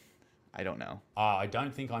 I don't know. I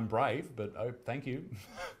don't think I'm brave, but oh, thank you.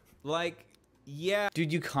 Like, yeah.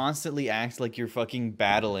 Dude, you constantly act like you're fucking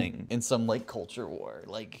battling in some, like, culture war.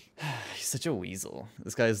 Like, he's such a weasel.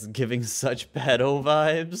 This guy's giving such pedo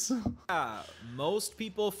vibes. Most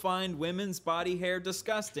people find women's body hair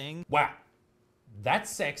disgusting. Wow,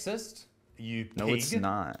 that's sexist. You pig. No, it's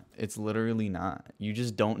not. It's literally not. You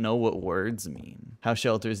just don't know what words mean. How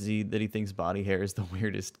shelters he that he thinks body hair is the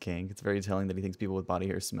weirdest kink. It's very telling that he thinks people with body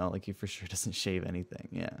hair smell like he for sure doesn't shave anything.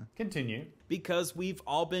 Yeah. Continue. Because we've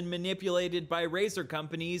all been manipulated by razor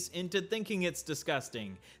companies into thinking it's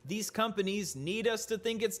disgusting. These companies need us to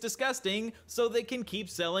think it's disgusting so they can keep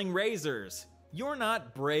selling razors. You're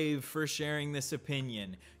not brave for sharing this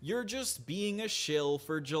opinion. You're just being a shill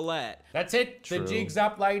for Gillette. That's it. True. The jig's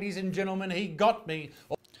up, ladies and gentlemen. He got me.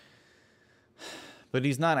 But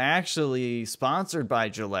he's not actually sponsored by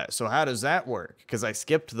Gillette, so how does that work? Because I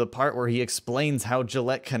skipped the part where he explains how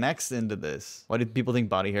Gillette connects into this. Why do people think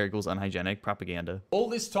body hair equals unhygienic? Propaganda. All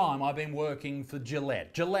this time I've been working for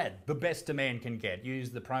Gillette. Gillette, the best a man can get.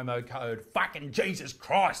 Use the promo code fucking Jesus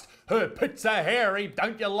Christ. Her pits are hairy.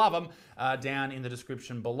 Don't you love them? Down in the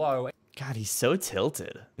description below. God, he's so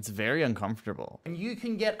tilted. It's very uncomfortable. And you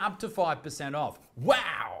can get up to 5% off.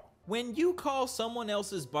 Wow! When you call someone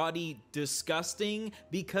else's body disgusting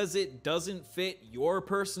because it doesn't fit your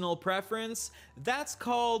personal preference, that's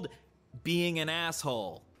called being an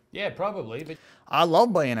asshole. Yeah, probably, but I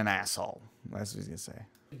love being an asshole. That's what he's gonna say.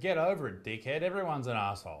 get over it, dickhead. Everyone's an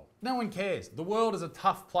asshole. No one cares. The world is a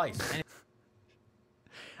tough place.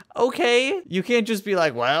 Okay, you can't just be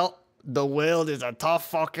like, well, the world is a tough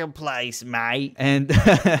fucking place, mate. And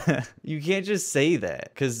you can't just say that,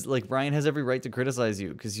 because like Ryan has every right to criticize you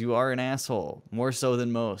because you are an asshole, more so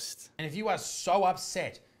than most. And if you are so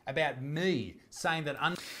upset about me saying that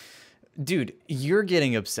Dude, you're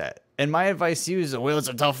getting upset. And my advice to you is the world's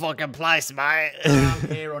a tough fucking place, mate.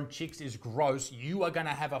 hair on chicks is gross, you are gonna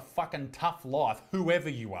have a fucking tough life, whoever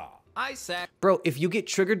you are. Bro, if you get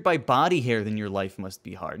triggered by body hair, then your life must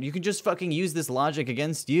be hard. You can just fucking use this logic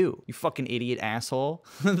against you. You fucking idiot asshole.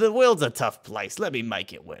 The world's a tough place. Let me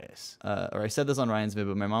make it worse. Or I said this on Ryan's vid,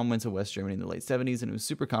 but my mom went to West Germany in the late 70s, and it was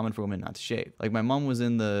super common for women not to shave. Like, my mom was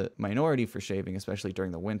in the minority for shaving, especially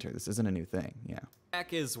during the winter. This isn't a new thing, yeah.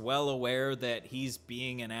 Jack is well aware that he's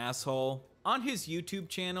being an asshole. On his YouTube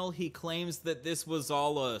channel, he claims that this was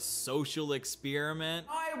all a social experiment.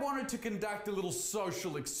 I wanted to conduct a little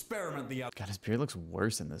social experiment the other God, his beard looks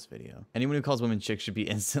worse in this video. Anyone who calls women chicks should be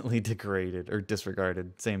instantly degraded or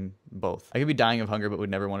disregarded. Same, both. I could be dying of hunger, but would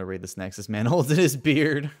never want to raid this next. This man holds in his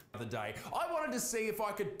beard. day. I wanted to see if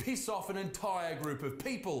I could piss off an entire group of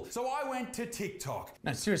people, so I went to TikTok.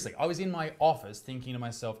 No, seriously, I was in my office thinking to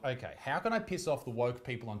myself, okay, how can I piss off the woke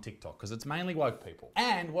people on TikTok? Because it's mainly woke people.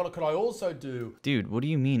 And what could I also do? Dude, what do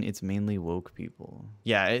you mean it's mainly woke people?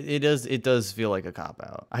 Yeah, it does feel like a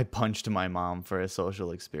cop-out. I punched my mom for a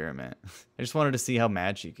social experiment. I just wanted to see how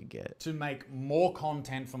mad she could get. To make more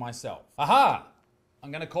content for myself. Aha!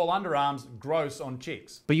 I'm gonna call underarms gross on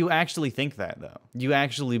chicks. But you actually think that, though. You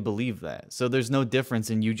actually believe that. So there's no difference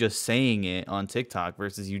in you just saying it on TikTok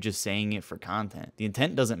versus you just saying it for content. The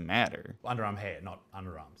intent doesn't matter. Underarm hair, not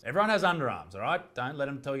underarms. Everyone has underarms, all right? Don't let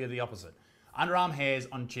them tell you the opposite. Underarm hairs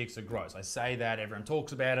on chicks are gross. I say that, everyone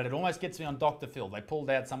talks about it. It almost gets me on Dr. Phil. They pulled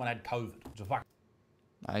out someone had COVID, which was fucking.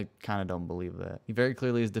 I kind of don't believe that. He very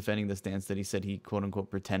clearly is defending the stance that he said he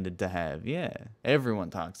quote-unquote pretended to have. Yeah,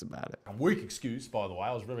 everyone talks about it. A weak excuse, by the way.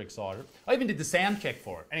 I was really excited. I even did the sound check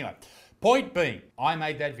for it. Anyway, point being, I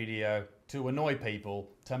made that video to annoy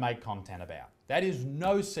people to make content about. That is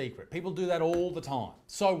no secret. People do that all the time.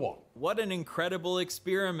 So what? What an incredible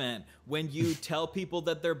experiment. When you tell people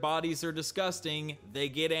that their bodies are disgusting, they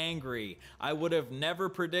get angry. I would have never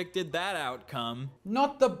predicted that outcome.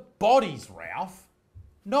 Not the bodies, Ralph.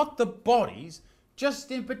 Not the bodies,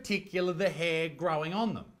 just in particular the hair growing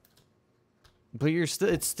on them. But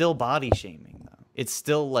it's still body shaming, though. It's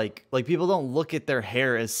still like people don't look at their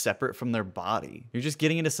hair as separate from their body. You're just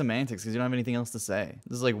getting into semantics because you don't have anything else to say.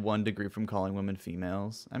 This is like 1 degree from calling women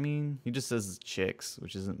females. I mean, he just says chicks,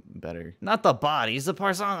 which isn't better. Not the bodies, the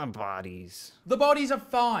parts on the bodies. The bodies are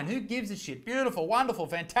fine. Who gives a shit? Beautiful, wonderful,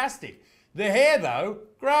 fantastic. The hair, though,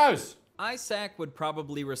 gross. Isaac would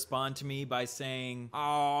probably respond to me by saying,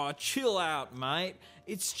 "Aw, chill out, mate.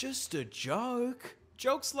 It's just a joke."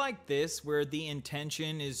 Jokes like this, where the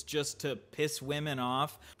intention is just to piss women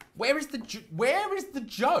off. Where is the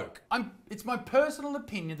joke? It's my personal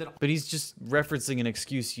opinion that But he's just referencing an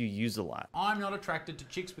excuse you use a lot. I'm not attracted to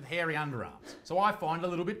chicks with hairy underarms, so I find it a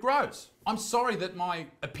little bit gross. I'm sorry that my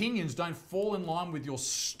opinions don't fall in line with your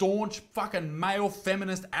staunch fucking male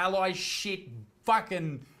feminist ally shit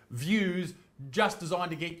fucking views just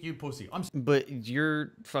designed to get you pussy. But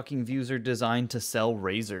your fucking views are designed to sell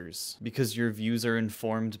razors because your views are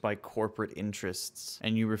informed by corporate interests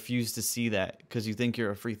and you refuse to see that because you think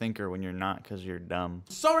you're a free thinker when you're not because you're dumb.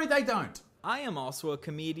 Sorry they don't. I am also a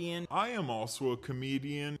comedian. I am also a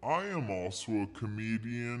comedian. I am also a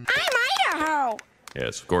comedian. I'm Idaho.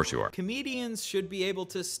 Yes, of course you are. Comedians should be able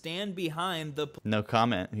to stand behind the No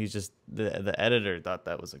comment. He's just the editor thought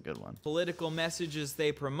that was a good one. political messages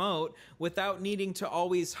they promote without needing to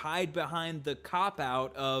always hide behind the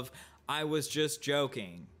cop-out of, "I was just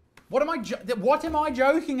joking." What am I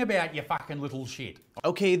joking about, you fucking little shit?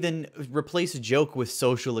 Okay, then replace joke with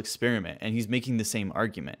social experiment, and he's making the same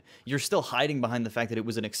argument. You're still hiding behind the fact that it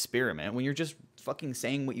was an experiment when you're just fucking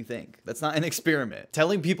saying what you think. That's not an experiment.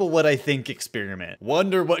 Telling people what I think experiment.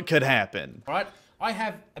 Wonder what could happen. All right? I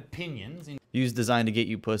have opinions. Use designed to get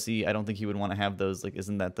you pussy. I don't think he would want to have those. Like,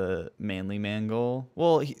 isn't that the manly man goal?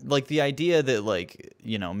 Well, like the idea that like,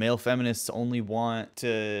 you know, male feminists only want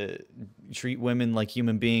to treat women like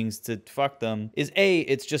human beings to fuck them is A,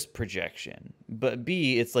 it's just projection. But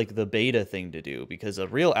B, it's like the beta thing to do because a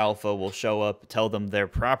real alpha will show up, tell them their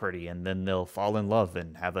property, and then they'll fall in love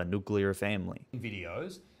and have a nuclear family.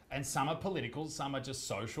 Videos. And some are political, some are just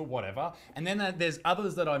social, whatever. And then there's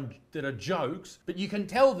others that are jokes, but you can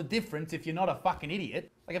tell the difference if you're not a fucking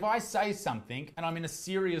idiot. Like if I say something and I'm in a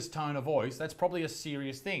serious tone of voice, that's probably a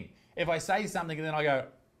serious thing. If I say something and then I go,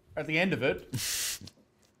 at the end of it.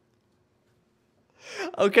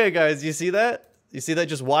 Okay, guys, you see that? You see that?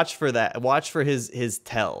 Just watch for that. Watch for his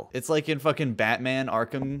tell. It's like in fucking Batman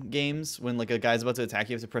Arkham games when like a guy's about to attack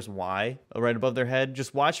you, have to press Y right above their head.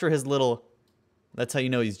 Just watch for his little... That's how you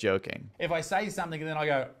know he's joking. If I say something and then I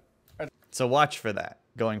go... So watch for that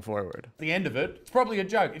going forward. At the end of it, it's probably a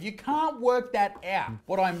joke. If you can't work that out,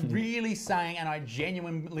 what I'm really saying and I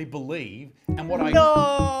genuinely believe, and what I...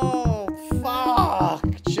 No! Fuck!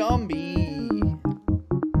 Jumbie!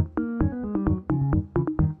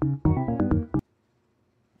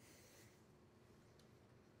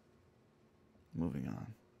 Moving on.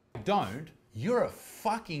 Don't, you're a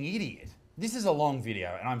fucking idiot. This is a long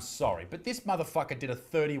video, and I'm sorry, but this motherfucker did a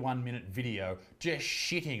 31-minute video just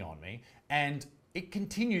shitting on me, and it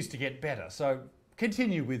continues to get better, so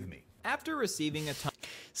continue with me. After receiving a ton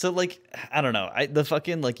So, like, I don't know. The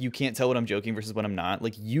fucking, like, you can't tell when I'm joking versus when I'm not.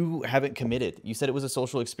 Like, you haven't committed. You said it was a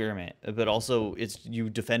social experiment, but also you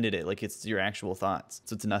defended it like it's your actual thoughts.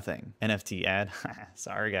 So it's nothing. NFT ad.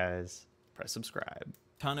 Sorry, guys. Press subscribe.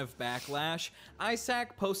 ton of backlash,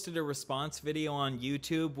 Isaac posted a response video on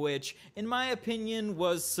YouTube, which, in my opinion,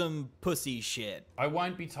 was some pussy shit. I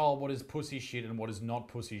won't be told what is pussy shit and what is not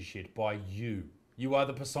pussy shit by you. You are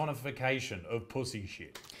the personification of pussy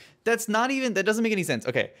shit. That doesn't make any sense.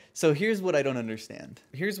 Okay, so here's what I don't understand.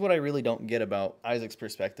 Here's what I really don't get about Isaac's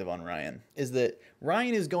perspective on Ryan, is that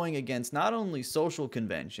Ryan is going against not only social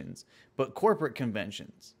conventions, but corporate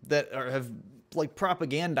conventions that have, like,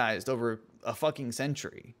 propagandized over a fucking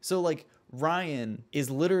century. So, like, Ryan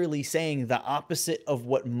is literally saying the opposite of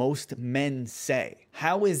what most men say.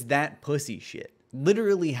 How is that pussy shit?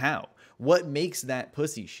 Literally how? What makes that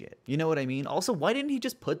pussy shit? You know what I mean? Also, why didn't he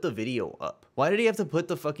just put the video up? Why did he have to put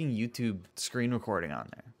the fucking YouTube screen recording on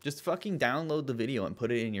there? Just fucking download the video and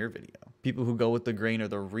put it in your video. People who go with the grain are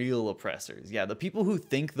the real oppressors. Yeah, the people who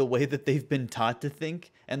think the way that they've been taught to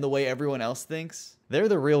think and the way everyone else thinks, they're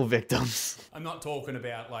the real victims. I'm not talking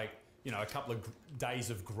about, like, you know, a couple of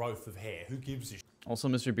days of growth of hair. Who gives a shit? Also,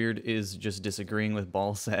 Mr. Beard is just disagreeing with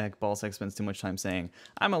Ballsack. Ballsack spends too much time saying,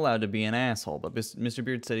 I'm allowed to be an asshole. But Mr.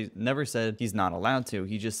 Beard never said he's not allowed to.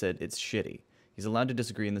 He just said it's shitty. He's allowed to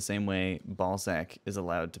disagree in the same way Ballsack is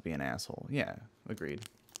allowed to be an asshole. Yeah, agreed.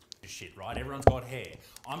 Shit, right? Everyone's got hair.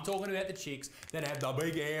 I'm talking about the chicks that have the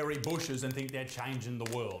big hairy bushes and think they're changing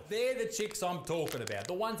the world. They're the chicks I'm talking about.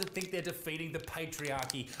 The ones that think they're defeating the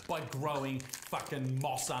patriarchy by growing fucking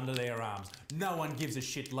moss under their arms. No one gives a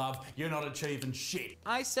shit, love. You're not achieving shit.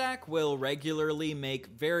 Isaac will regularly make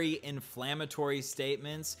very inflammatory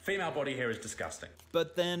statements, Female body hair is disgusting.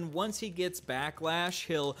 but then once he gets backlash,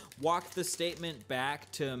 he'll walk the statement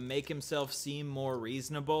back to make himself seem more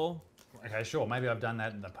reasonable. Okay, sure, maybe I've done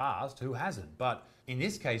that in the past. Who hasn't? But in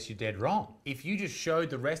this case, you're dead wrong. If you just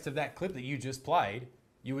showed the rest of that clip that you just played,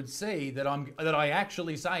 you would see that I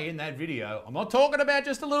actually say in that video, I'm not talking about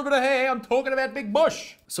just a little bit of hair, I'm talking about big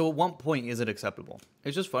bush. So at what point is it acceptable?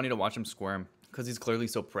 It's just funny to watch him squirm because he's clearly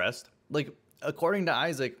so pressed. Like, according to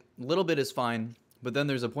Isaac, a little bit is fine, but then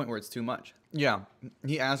there's a point where it's too much. Yeah,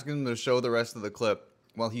 he asked him to show the rest of the clip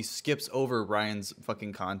while he skips over Ryan's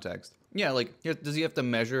fucking context. Yeah, like, does he have to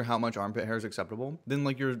measure how much armpit hair is acceptable? Then,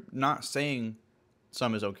 like, you're not saying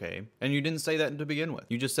some is okay, and you didn't say that to begin with.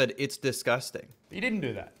 You just said it's disgusting. You didn't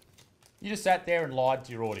do that. You just sat there and lied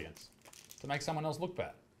to your audience to make someone else look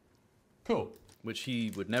bad. Cool. Which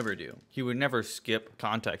he would never do. He would never skip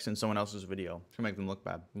context in someone else's video to make them look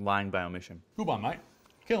bad. Lying by omission. Good one, mate.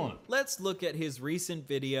 Killing it. Let's look at his recent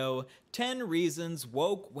video, 10 Reasons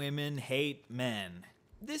Woke Women Hate Men.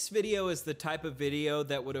 This video is the type of video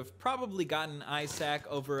that would have probably gotten Isaac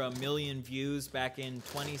over 1 million views back in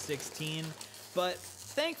 2016, but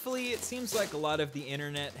thankfully it seems like a lot of the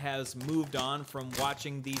internet has moved on from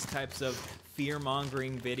watching these types of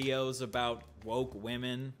fear-mongering videos about woke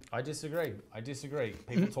women. I disagree.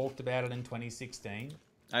 People talked about it in 2016.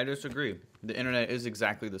 I disagree. The internet is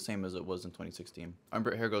exactly the same as it was in 2016.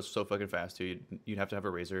 Armpit hair goes so fucking fast, too. You'd have to have a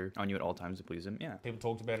razor on you at all times to please him. Yeah. People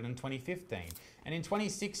talked about it in 2015. And in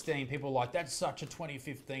 2016, people were like, that's such a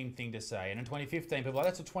 2015 thing to say. And in 2015, people were like,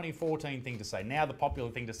 that's a 2014 thing to say. Now the popular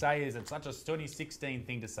thing to say is it's such a 2016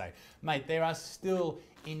 thing to say. Mate, there are still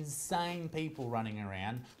insane people running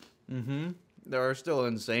around. There are still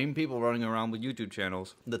insane people running around with YouTube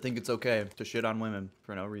channels that think it's okay to shit on women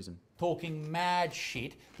for no reason. Talking mad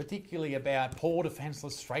shit, particularly about poor,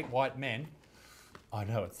 defenseless, straight white men. I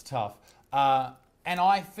know it's tough. And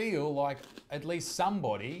I feel like at least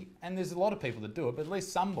somebody, and there's a lot of people that do it, but at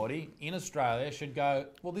least somebody in Australia should go,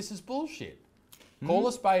 well, this is bullshit. Call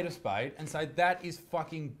a spade and say, that is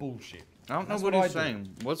fucking bullshit. I don't know what he's saying.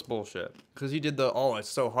 What's bullshit? Because he did oh, it's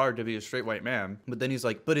so hard to be a straight white man. But then he's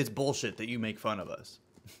like, but it's bullshit that you make fun of us.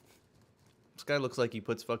 This guy looks like he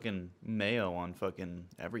puts fucking mayo on fucking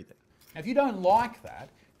everything. If you don't like that,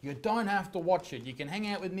 you don't have to watch it. You can hang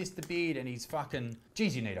out with Mr. Beard and he's fucking...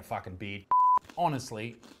 Geez, you need a fucking beard.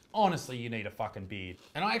 Honestly, you need a fucking beard.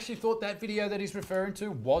 And I actually thought that video that he's referring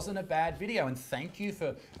to wasn't a bad video, and thank you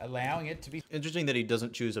for allowing it to be Interesting that he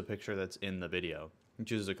doesn't choose a picture that's in the video. He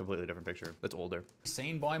chooses a completely different picture that's older.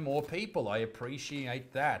 seen by more people. I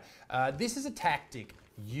appreciate that. This is a tactic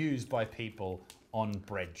used by people on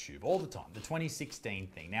BreadTube all the time, the 2016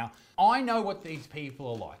 thing. Now, I know what these people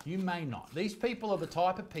are like. You may not. These people are the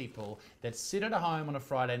type of people that sit at home on a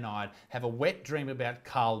Friday night, have a wet dream about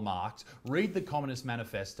Karl Marx, read the Communist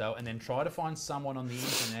Manifesto, and then try to find someone on the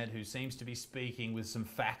internet who seems to be speaking with some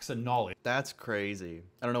facts and knowledge. That's crazy.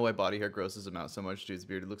 I don't know why body hair grosses him out so much. Dude's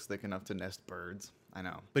beard looks thick enough to nest birds. I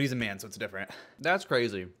know. But he's a man, so it's different. That's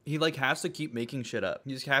crazy. He like has to keep making shit up.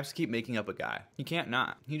 He just has to keep making up a guy. He can't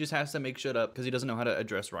not. He just has to make shit up because he doesn't know how to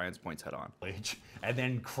address Ryan's points head on. And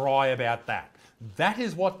then cry about that. That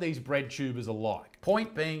is what these BreadTubers are like.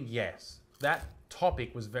 Point being, yes, that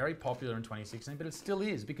topic was very popular in 2016, but it still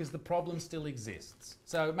is because the problem still exists.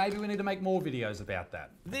 So maybe we need to make more videos about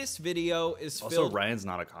that. This video is Also, filled Ryan's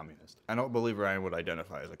not a communist. I don't believe Ryan would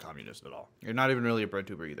identify as a communist at all. You're not even really a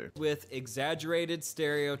BreadTuber either. with exaggerated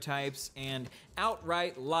stereotypes and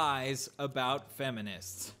outright lies about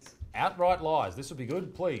feminists. Outright lies. This would be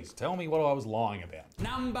good. Please tell me what I was lying about.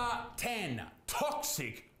 Number 10,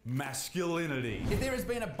 toxic masculinity. If there has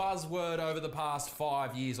been a buzzword over the past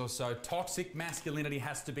 5 years or so, toxic masculinity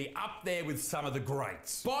has to be up there with some of the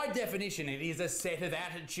greats. By definition, it is a set of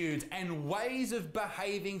attitudes and ways of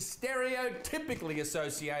behaving stereotypically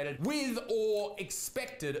associated with or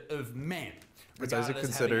expected of men. Regarded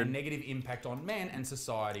as having a negative impact on men and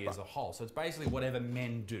society as a whole. So it's basically whatever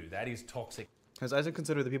men do. That is toxic. Has Isaac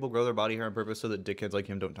considered that people grow their body hair on purpose so that dickheads like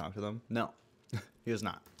him don't talk to them? No, he does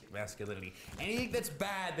not. Masculinity. Anything that's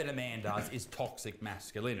bad that a man does is toxic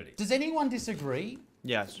masculinity. Does anyone disagree?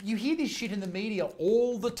 Yes. You hear this shit in the media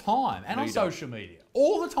all the time and No, on you don't. social media.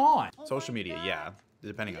 All the time. Social media, yeah.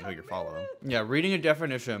 Depending on who you're following. Yeah, reading a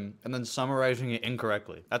definition and then summarizing it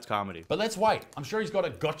incorrectly. That's comedy. But let's wait. I'm sure he's got a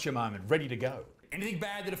gotcha moment ready to go. Anything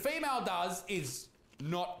bad that a female does is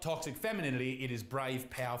not toxic femininity. It is brave,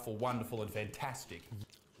 powerful, wonderful, and fantastic.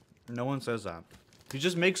 No one says that. He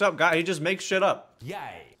just makes up guy. He just makes shit up.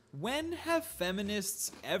 Yay. When have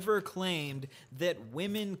feminists ever claimed that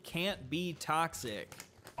women can't be toxic?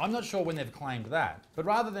 I'm not sure when they've claimed that, but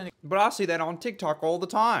rather than But I see that on TikTok all the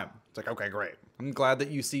time. It's like, okay, great. I'm glad that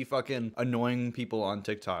you see fucking annoying people on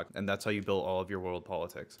TikTok, and that's how you build all of your world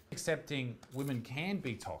politics. accepting women can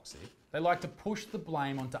be toxic, they like to push the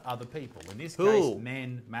blame onto other people. In this Who? case,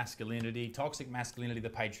 men, masculinity, toxic masculinity, the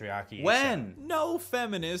patriarchy. When? No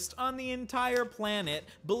feminist on the entire planet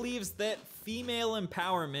believes that female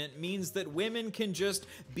empowerment means that women can just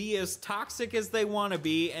be as toxic as they want to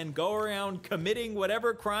be and go around committing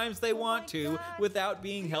whatever crimes they want to without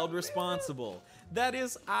being held responsible. That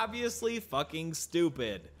is obviously fucking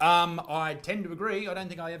stupid. I tend to agree. I don't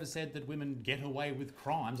think I ever said that women get away with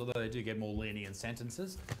crimes, although they do get more lenient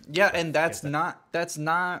sentences. Yeah, and that's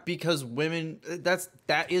not because women,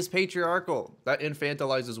 that is patriarchal. That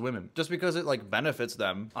infantilizes women. Just because it like benefits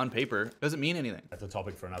them on paper doesn't mean anything. That's a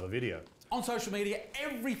topic for another video. On social media,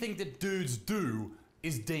 everything that dudes do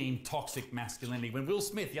is deemed toxic masculinity. When Will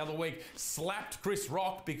Smith the other week slapped Chris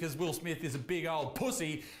Rock because Will Smith is a big old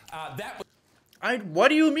pussy, that was What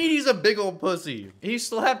do you mean he's a big old pussy? He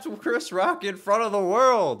slapped Chris Rock in front of the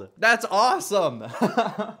world. That's awesome.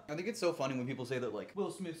 I think it's so funny when people say that like, Will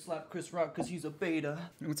Smith slapped Chris Rock because he's a beta.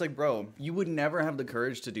 It's like, bro, you would never have the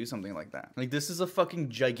courage to do something like that. Like, this is a fucking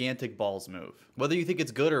gigantic balls move. Whether you think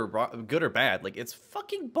it's good or bad, like, it's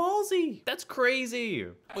fucking ballsy. That's crazy.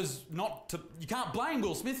 was not to, you can't blame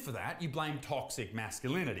Will Smith for that. You blame toxic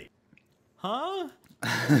masculinity. Huh?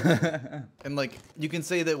 And like, you can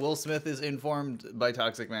say that Will Smith is informed by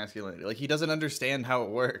toxic masculinity. Like, he doesn't understand how it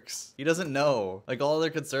works. He doesn't know. Like all other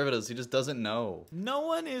conservatives, he just doesn't know. No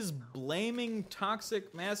one is blaming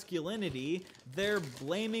toxic masculinity. They're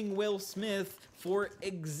blaming Will Smith for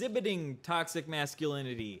exhibiting toxic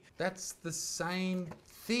masculinity. That's the same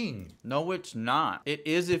thing, No, it's not. It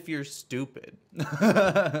is if you're stupid.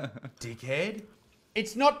 dickhead.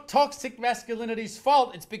 It's not toxic masculinity's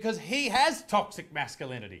fault. It's because he has toxic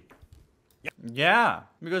masculinity. Yeah,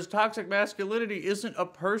 because toxic masculinity isn't a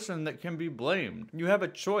person that can be blamed. You have a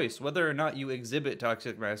choice whether or not you exhibit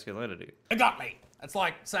toxic masculinity. It got me. It's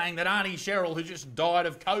like saying that Auntie Cheryl, who just died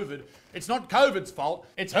of COVID, it's not COVID's fault,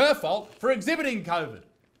 it's her fault for exhibiting COVID.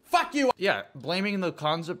 Fuck you. Yeah, blaming the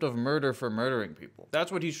concept of murder for murdering people.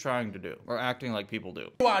 That's what he's trying to do, or acting like people do.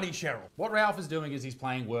 Auntie Cheryl. What Ralph is doing is he's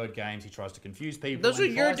playing word games. He tries to confuse people. That's and what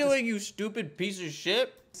he you're tries to doing, you stupid piece of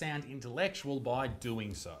shit. sound intellectual by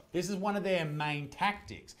doing so. This is one of their main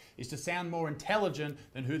tactics, is to sound more intelligent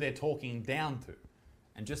than who they're talking down to.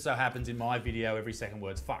 And just so happens in my video, every second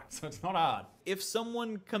word's fucked, so it's not hard. If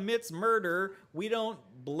someone commits murder, we don't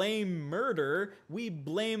blame murder, we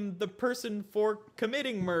blame the person for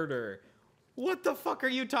committing murder. What the fuck are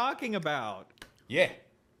you talking about? Yeah,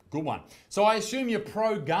 Good one. So I assume you're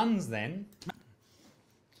pro guns then.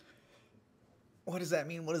 What does that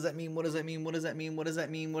mean? What does that mean? What does that mean? What does that mean? What does that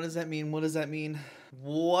mean? What does that mean? What does that mean?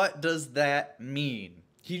 What does that mean?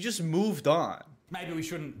 He just moved on. Maybe we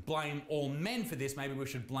shouldn't blame all men for this. Maybe we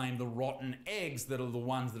should blame the rotten eggs that are the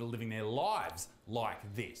ones that are living their lives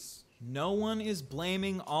like this. No one is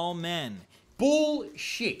blaming all men.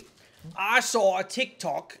 Bullshit. I saw a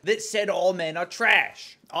TikTok that said all men are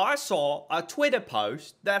trash. I saw a Twitter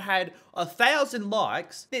post that had 1,000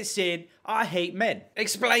 likes that said, I hate men.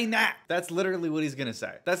 Explain that. That's literally what he's gonna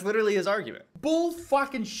say. That's literally his argument. Bull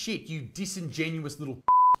fucking shit, you disingenuous little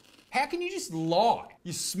How can you just lie?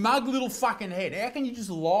 You smug little fucking head. How can you just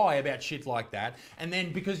lie about shit like that? And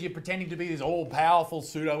then because you're pretending to be this all-powerful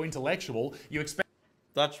pseudo-intellectual, you expect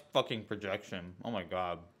That's fucking projection. Oh my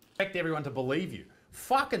god. everyone to believe you.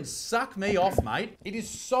 Fucking suck me off, mate. It is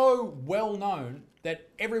so well known that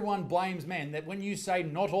everyone blames men that when you say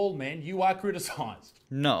not all men, you are criticized.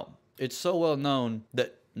 No, it's so well known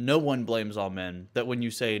that no one blames all men that when you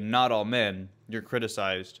say not all men, you're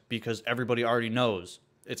criticized because everybody already knows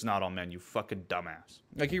it's not all men, you fucking dumbass.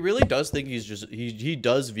 Like, he really does think he's just, he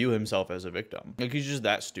does view himself as a victim. Like, he's just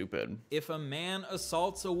that stupid. If a man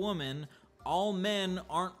assaults a woman, all men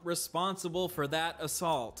aren't responsible for that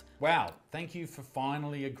assault. Wow, thank you for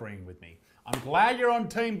finally agreeing with me. I'm glad you're on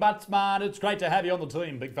Team Buttsmart. It's great to have you on the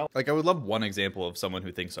team, big fella. Like, I would love one example of someone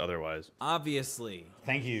who thinks otherwise. Obviously.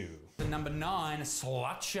 Thank you. Number 9,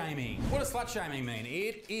 slut shaming. What does slut shaming mean?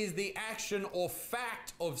 It is the action or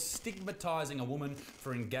fact of stigmatizing a woman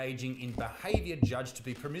for engaging in behavior judged to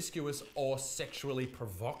be promiscuous or sexually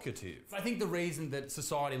provocative. I think the reason that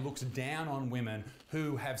society looks down on women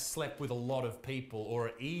who have slept with a lot of people or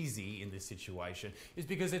are easy in this situation is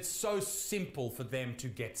because it's so simple for them to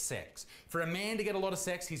get sex. For a man to get a lot of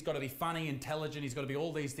sex, he's got to be funny, intelligent, he's got to be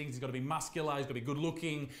all these things, he's got to be muscular, he's got to be good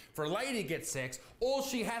looking. For a lady to get sex, all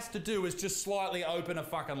she has to do is just slightly open her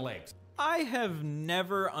fucking legs. I have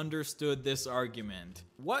never understood this argument.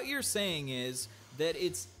 What you're saying is that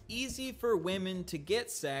it's easy for women to get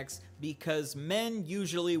sex because men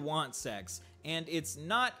usually want sex, and it's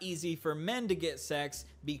not easy for men to get sex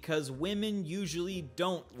because women usually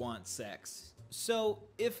don't want sex. So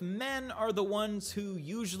if men are the ones who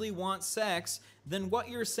usually want sex, then what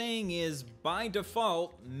you're saying is, by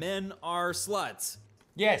default, men are sluts.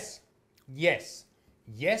 Yes. Yes.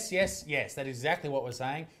 Yes, yes, yes. That is exactly what we're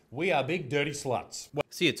saying. We are big dirty sluts.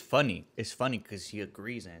 See, it's funny. It's funny because he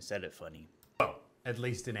agrees and I said it funny. Well, at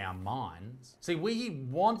least in our minds. See, we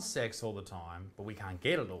want sex all the time, but we can't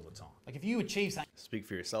get it all the time. Like, if you achieve something Speak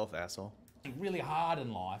for yourself, asshole. really hard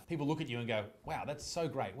in life, people look at you and go, wow, that's so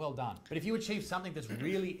great, well done. But if you achieve something that's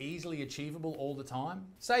really easily achievable all the time,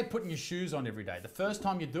 say putting your shoes on every day, the first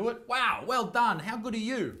time you do it, wow, well done, how good are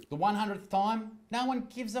you? The 100th time, no one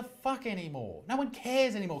gives a fuck anymore. No one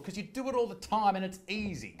cares anymore because you do it all the time and it's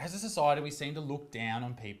easy. As a society, we seem to look down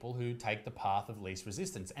on people who take the path of least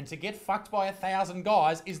resistance. And to get fucked by 1,000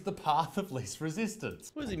 guys is the path of least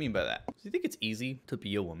resistance. What does he mean by that? Do you think it's easy to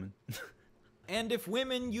be a woman? And if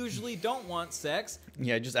women usually don't want sex,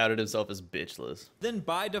 Yeah, just outed himself as bitchless. then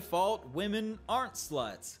by default, women aren't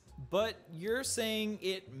sluts. But you're saying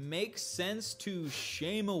it makes sense to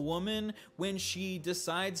shame a woman when she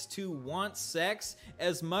decides to want sex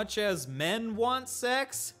as much as men want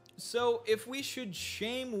sex? So if we should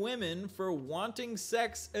shame women for wanting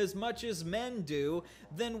sex as much as men do,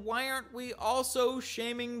 then why aren't we also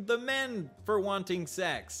shaming the men for wanting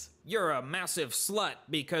sex? You're a massive slut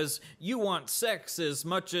because you want sex as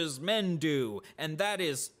much as men do, and that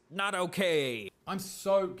is not okay. I'm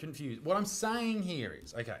so confused. What I'm saying here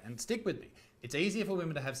is, okay, and stick with me, it's easier for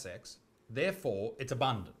women to have sex, therefore it's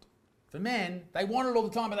abundant. For men, they want it all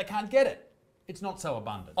the time, but they can't get it. It's not so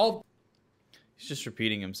abundant. He's just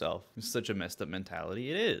repeating himself. It's such a messed up mentality.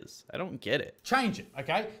 It is. I don't get it. Change it,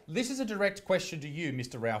 okay? This is a direct question to you,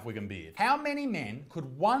 Mr. Ralph Wiggum Beard. How many men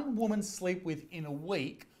could one woman sleep with in a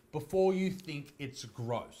week before you think it's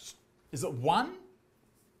gross? Is it 1?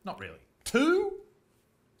 Not really. 2?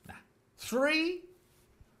 Nah. 3?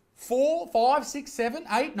 4, 5, 6, 7,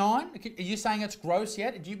 8, 9? Are you saying it's gross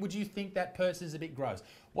yet? Would you think that person's a bit gross?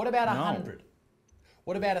 What about 100?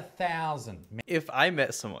 What about 1,000? If I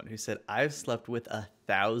met someone who said, I've slept with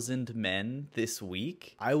 1,000 men this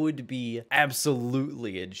week, I would be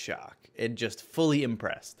absolutely in shock and just fully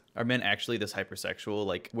impressed. Are men actually this hypersexual,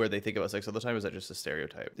 like where they think about sex all the time? Or is that just a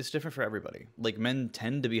stereotype? It's different for everybody. Like men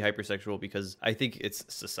tend to be hypersexual because I think it's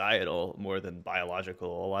societal more than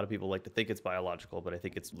biological. A lot of people like to think it's biological, but I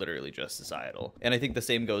think it's literally just societal. And I think the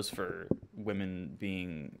same goes for women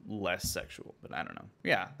being less sexual, but I don't know.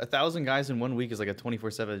 Yeah, 1,000 guys in 1 week is like a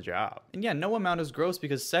 24/7 job. And yeah, no amount is gross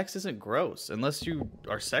because sex isn't gross unless you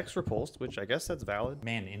are sex repulsed, which I guess that's valid.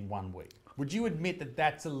 Men in 1 week. Would you admit that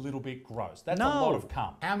that's a little bit gross? That's a No. lot of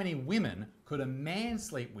cum. How many women could a man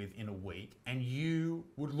sleep with in a week and you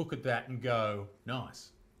would look at that and go,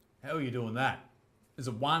 nice. How are you doing that? Is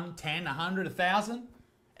it 1, 10, 100, 1,000?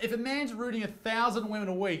 If a man's rooting 1,000 women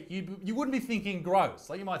a week, you wouldn't be thinking gross.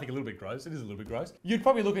 Like you might think a little bit gross. It is a little bit gross. You'd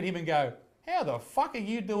probably look at him and go, how the fuck are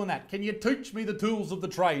you doing that? Can you teach me the tools of the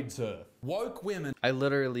trade, sir? Woke women. I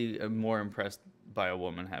literally am more impressed by a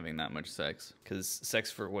woman having that much sex because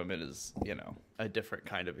sex for women is, you know, a different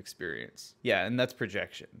kind of experience. Yeah, and that's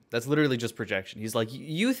projection. That's literally just projection. He's like,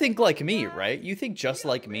 you think like me, right? You think just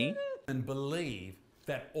like me? And believe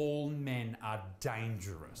that all men are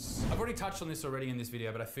dangerous. I've already touched on this already in this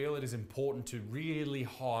video, but I feel it is important to really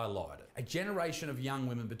highlight it. A generation of young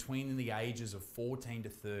women between the ages of 14 to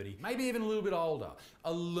 30, maybe even a little bit older,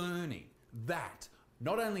 are learning that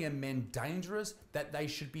not only are men dangerous, that they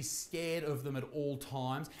should be scared of them at all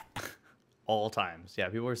times. All times. Yeah,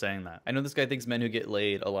 people are saying that. I know this guy thinks men who get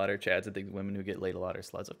laid a lot are chads and thinks women who get laid a lot are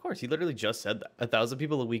sluts. Of course, he literally just said that. 1,000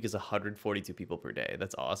 people a week is 142 people per day.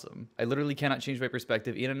 That's awesome. I literally cannot change my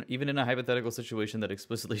perspective, even in a hypothetical situation that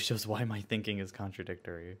explicitly shows why my thinking is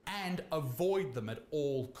contradictory. And avoid them at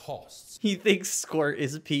all costs. He thinks squirt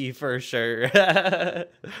is pee for sure.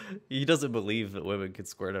 He doesn't believe that women could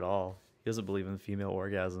squirt at all. He doesn't believe in the female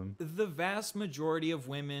orgasm. The vast majority of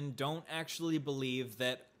women don't actually believe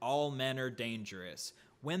that all men are dangerous.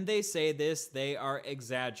 When they say this, they are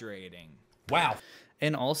exaggerating. Wow.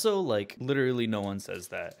 And also, like, literally no one says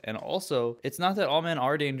that. And also, it's not that all men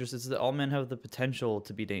are dangerous, it's that all men have the potential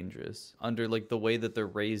to be dangerous under, like, the way that they're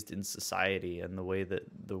raised in society and the way that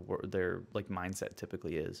their, like, mindset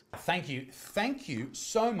typically is. Thank you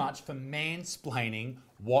so much for mansplaining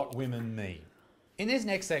what women mean. In this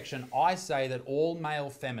next section, I say that all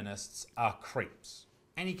male feminists are creeps.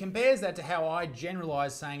 And he compares that to how I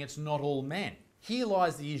generalize saying it's not all men. Here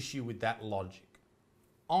lies the issue with that logic.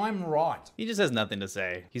 I'm right. He just has nothing to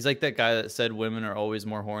say. He's like that guy that said women are always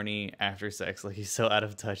more horny after sex. Like, he's so out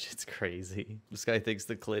of touch, it's crazy. This guy thinks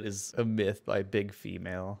the clit is a myth by big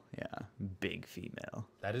female. Yeah, big female.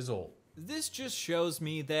 That is all. This just shows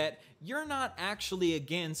me that you're not actually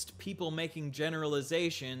against people making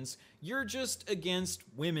generalizations, you're just against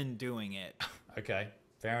women doing it. Okay,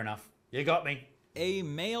 fair enough. You got me. A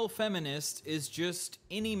male feminist is just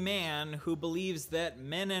any man who believes that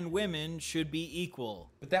men and women should be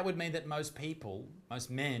equal. But that would mean that most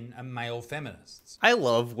men are male feminists. I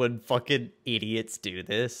love when fucking idiots do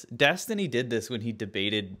this. Destiny did this when he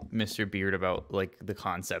debated Mr. Beard about, like, the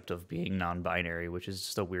concept of being non-binary, which is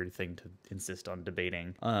just a weird thing to insist on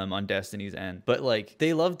debating on Destiny's end. But, like,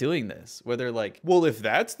 they love doing this, where they're like, well, if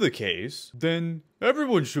that's the case, then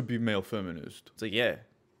everyone should be male feminist. It's like, yeah.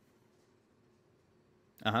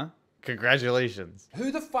 Uh-huh. Congratulations.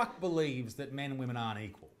 Who the fuck believes that men and women aren't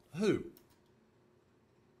equal? Who?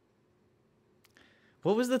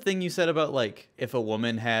 What was the thing you said about, like, if a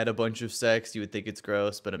woman had a bunch of sex, you would think it's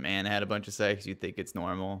gross, but a man had a bunch of sex, you'd think it's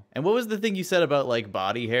normal? And what was the thing you said about, like,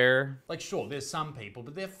 body hair? Like, sure, there's some people,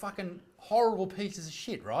 but they're fucking horrible pieces of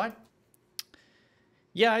shit, right?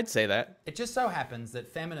 Yeah, I'd say that. It just so happens that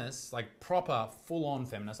feminists, like proper, full-on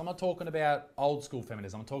feminists, I'm not talking about old school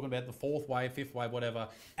feminism, I'm talking about the fourth wave, fifth wave, whatever,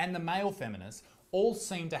 and the male feminists all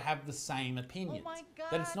seem to have the same opinions. Oh my God.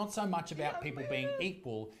 That it's not so much about people being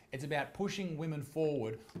equal, it's about pushing women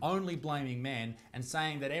forward, only blaming men, and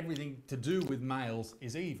saying that everything to do with males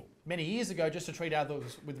is evil. Many years ago, just to treat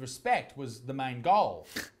others with respect was the main goal.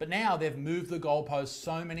 But now they've moved the goalposts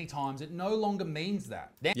so many times, it no longer means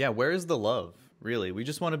that. Yeah, where is the love? Really, we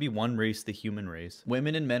just want to be one race, the human race.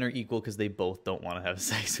 Women and men are equal because they both don't want to have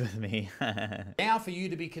sex with me. Now for you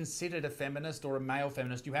to be considered a feminist or a male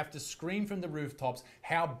feminist, you have to scream from the rooftops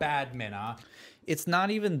how bad men are. It's not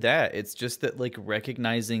even that. It's just that, like,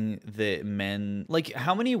 recognizing that men... Like,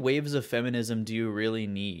 how many waves of feminism do you really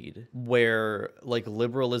need? Where, like,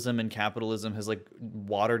 liberalism and capitalism has, like,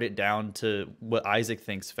 watered it down to what Isaac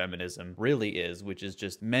thinks feminism really is, which is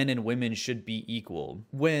just men and women should be equal.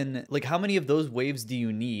 When, like, how many of those waves do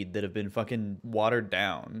you need that have been fucking watered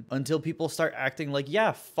down until people start acting like,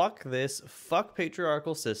 yeah, fuck this, fuck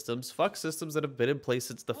patriarchal systems, fuck systems that have been in place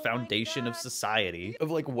since the foundation of society, of,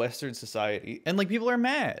 like, Western society. And like people are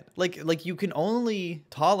mad. Like you can only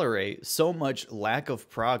tolerate so much lack of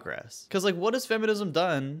progress. Cause like what has feminism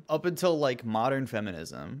done up until like modern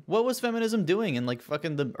feminism? What was feminism doing in like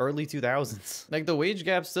fucking the early 2000s? Like the wage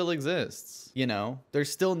gap still exists, you know? There's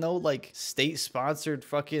still no like state sponsored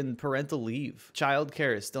fucking parental leave.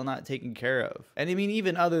 Childcare is still not taken care of. And I mean,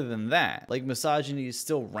 even other than that, like misogyny is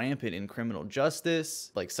still rampant in criminal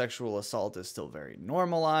justice. Like sexual assault is still very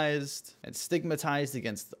normalized and stigmatized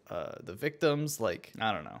against the victims. Like,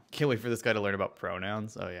 I don't know. Can't wait for this guy to learn about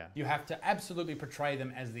pronouns. Oh yeah. You have to absolutely portray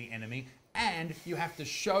them as the enemy, and you have to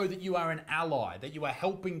show that you are an ally, that you are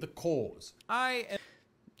helping the cause.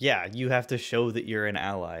 Yeah, you have to show that you're an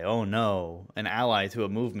ally. Oh no, an ally to a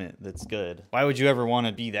movement that's good. Why would you ever want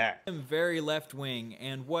to be that? I am very left-wing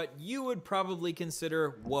and what you would probably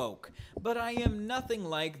consider woke, but I am nothing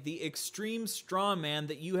like the extreme straw man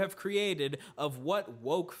that you have created of what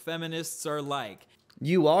woke feminists are like.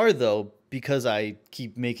 You are, though, because I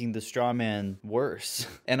keep making the straw man worse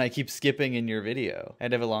and I keep skipping in your video. I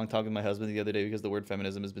had to have a long talk with my husband the other day because the word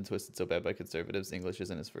feminism has been twisted so bad by conservatives. English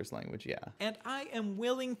isn't his first language. Yeah. And I am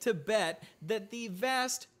willing to bet that the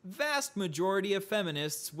vast majority of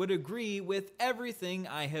feminists would agree with everything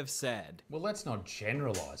I have said. Well, let's not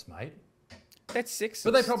generalize, mate. That's sexist.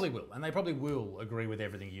 But they probably will, and they probably will agree with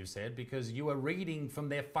everything you've said because you are reading from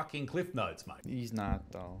their fucking cliff notes, mate. He's not,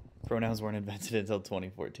 though. Pronouns weren't invented until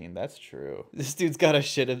 2014. That's true. This dude's gonna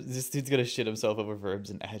shit himself over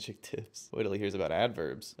verbs and adjectives. Wait till he hears about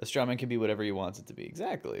adverbs. A straw man can be whatever he wants it to be.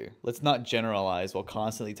 Exactly. Let's not generalize while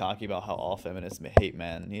constantly talking about how all feminists hate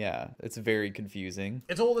men. Yeah, it's very confusing.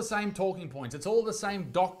 It's all the same talking points. It's all the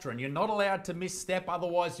same doctrine. You're not allowed to misstep,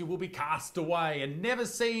 otherwise you will be cast away and never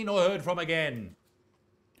seen or heard from again.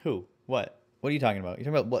 Who? What? What are you talking about?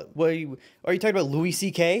 You're talking about what are you talking about Louis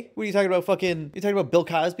C.K.? What are you talking about you're talking about Bill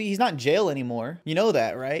Cosby? He's not in jail anymore. You know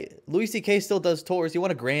that, right? Louis C.K. still does tours. He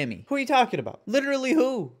won a Grammy. Who are you talking about? Literally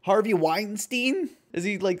who? Harvey Weinstein? Is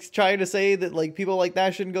he like trying to say that like people like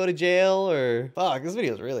that shouldn't go to jail or fuck, this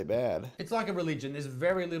video is really bad. It's like a religion. There's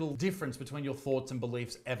very little difference between your thoughts and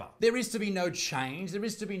beliefs ever. There is to be no change. There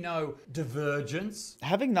is to be no divergence.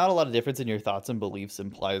 Having not a lot of difference in your thoughts and beliefs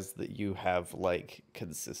implies that you have like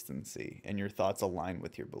consistency and your thoughts align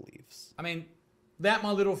with your beliefs. I mean, that,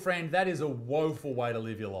 my little friend, that is a woeful way to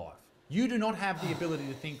live your life. You do not have the ability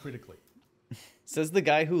to think critically. Says the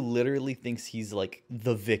guy who literally thinks he's like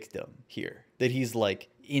the victim here, that he's like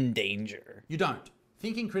in danger. You don't.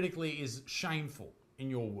 Thinking critically is shameful in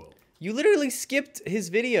your world. You literally skipped his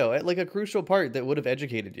video at like a crucial part that would have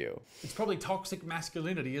educated you. It's probably toxic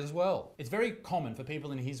masculinity as well. It's very common for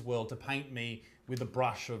people in his world to paint me with a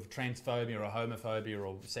brush of transphobia or homophobia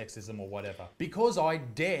or sexism or whatever, because I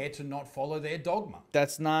dare to not follow their dogma.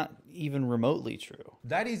 That's not even remotely true.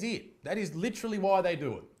 That is it. That is literally why they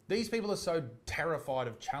do it. These people are so terrified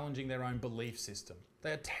of challenging their own belief system.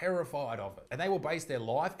 They are terrified of it. And they will base their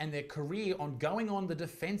life and their career on going on the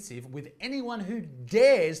defensive with anyone who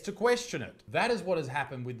dares to question it. That is what has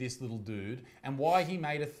happened with this little dude and why he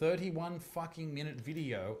made a 31 fucking minute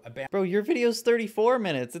video about Bro, your video's 34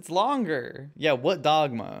 minutes. It's longer. Yeah, what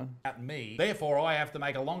dogma? me. Therefore, I have to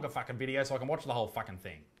make a longer fucking video so I can watch the whole fucking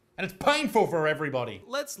thing. And it's painful for everybody.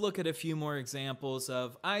 Let's look at a few more examples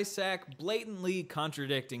of Isaac blatantly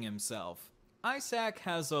contradicting himself. Isaac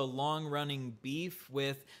has a long-running beef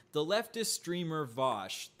with the leftist streamer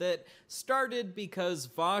Vosh that started because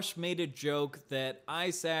Vosh made a joke that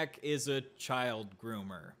Isaac is a child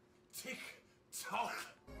groomer. Tick-tock.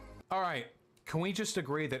 All right, can we just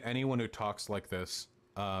agree that anyone who talks like this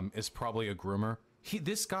is probably a groomer?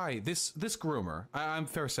 This groomer, I'm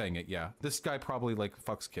fair saying it, yeah. This guy probably like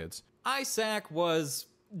fucks kids. Isaac was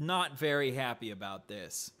not very happy about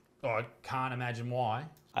this. Oh, I can't imagine why.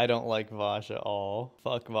 I don't like Vosh at all.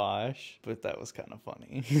 Fuck Vosh. But that was kind of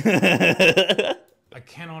funny. I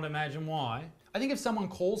cannot imagine why. I think if someone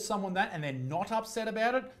calls someone that and they're not upset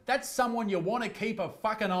about it, that's someone you want to keep a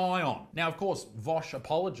fucking eye on. Now, of course, Vosh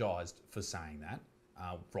apologized for saying that.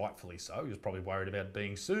 Rightfully so. He was probably worried about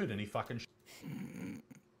being sued and he fucking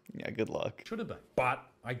Yeah, good luck. should have been. But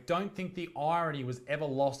I don't think the irony was ever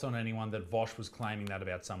lost on anyone that Vosh was claiming that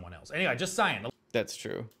about someone else. Anyway, just saying. That's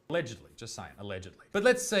true. Allegedly, just saying, allegedly. But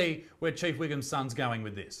let's see where Chief Wiggum's son's going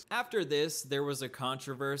with this. After this, there was a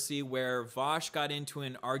controversy where Vosh got into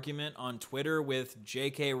an argument on Twitter with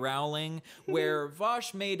J.K. Rowling, where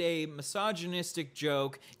Vosh made a misogynistic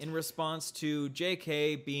joke in response to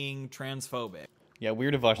J.K. being transphobic. Yeah,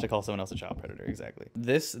 weird of Vosh to call someone else a child predator. Exactly.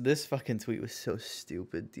 This fucking tweet was so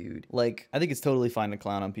stupid, dude. Like, I think it's totally fine to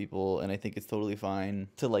clown on people, and I think it's totally fine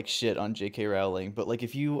to like shit on J.K. Rowling. But like,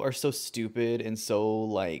 if you are so stupid and so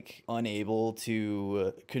like unable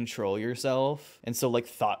to control yourself and so like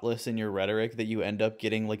thoughtless in your rhetoric that you end up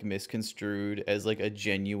getting like misconstrued as like a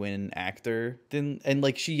genuine actor, then and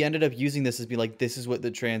like she ended up using this as be like, this is what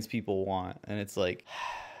the trans people want, and it's like.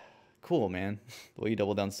 Cool, man. The way you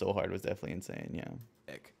doubled down so hard was definitely insane,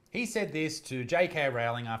 yeah. He said this to J.K.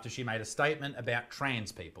 Rowling after she made a statement about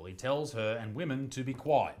trans people. He tells her and women to be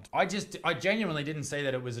quiet. I genuinely didn't see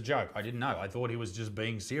that it was a joke. I didn't know. I thought he was just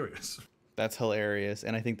being serious. That's hilarious,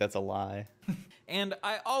 and I think that's a lie. And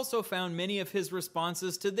I also found many of his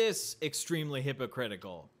responses to this extremely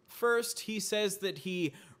hypocritical. First, he says that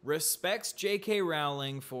he respects J.K.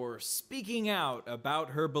 Rowling for speaking out about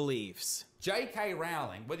her beliefs. J.K.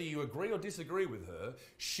 Rowling, whether you agree or disagree with her,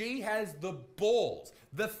 she has the balls,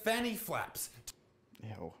 the fanny flaps.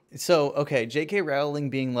 Ew. So, okay, J.K. Rowling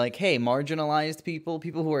being like, hey, marginalized people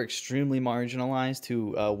who are extremely marginalized,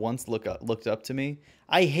 who once looked up to me,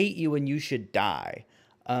 I hate you and you should die.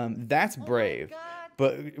 That's brave.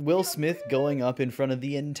 But Will Smith going up in front of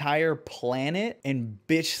the entire planet and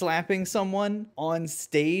bitch slapping someone on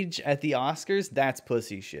stage at the Oscars, that's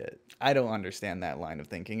pussy shit. I don't understand that line of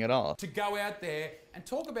thinking at all. To go out there and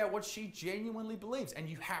talk about what she genuinely believes, and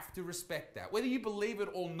you have to respect that, whether you believe it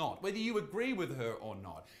or not, whether you agree with her or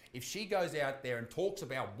not. If she goes out there and talks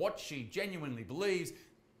about what she genuinely believes,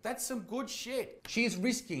 that's some good shit. She is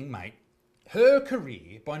risking, mate, her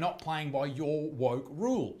career by not playing by your woke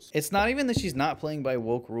rules. It's not even that she's not playing by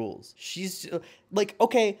woke rules. She's like,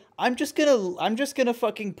 okay, I'm just gonna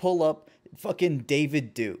fucking pull up fucking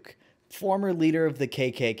David Duke, former leader of the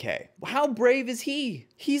KKK. How brave is he?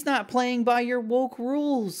 He's not playing by your woke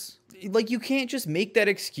rules. Like, you can't just make that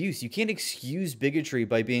excuse. You can't excuse bigotry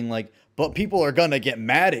by being like, but people are gonna get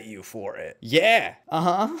mad at you for it. Yeah,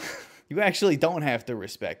 You actually don't have to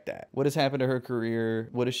respect that. What has happened to her career?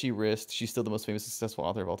 What has she risked? She's still the most famous, successful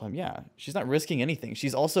author of all time. Yeah, she's not risking anything.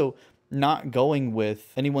 She's also not going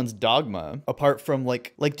with anyone's dogma apart from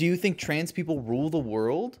like, do you think trans people rule the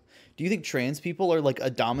world? Do you think trans people are like a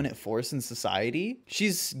dominant force in society?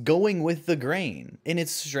 She's going with the grain. And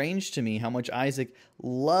it's strange to me how much Isaac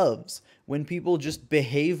loves when people just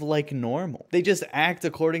behave like normal. They just act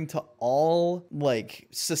according to all like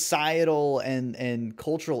societal and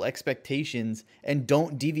cultural expectations and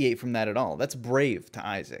don't deviate from that at all. That's brave to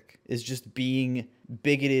Isaac, is just being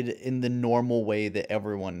bigoted in the normal way that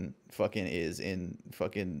everyone fucking is in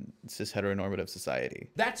fucking cis heteronormative society.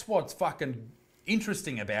 That's what's fucking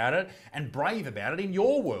interesting about it and brave about it in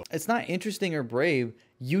your world. It's not interesting or brave.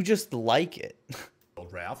 You just like it.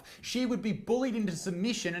 Ralph, she would be bullied into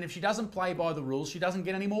submission, and if she doesn't play by the rules, she doesn't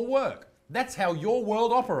get any more work. That's how your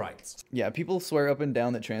world operates. Yeah, people swear up and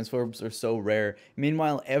down that transphobes are so rare.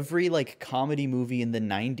 Meanwhile, every like comedy movie in the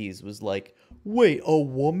 90s was like, wait, a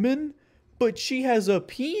woman? But she has a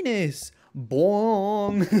penis.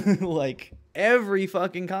 Bong. Like, every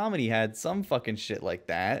fucking comedy had some fucking shit like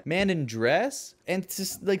that. Man in dress. And it's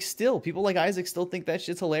just like, still, people like Isaac still think that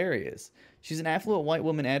shit's hilarious. She's an affluent white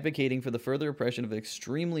woman advocating for the further oppression of an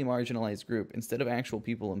extremely marginalized group instead of actual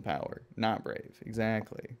people in power. Not brave.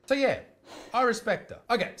 Exactly. So yeah, I respect her.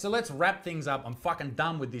 Okay, so let's wrap things up. I'm fucking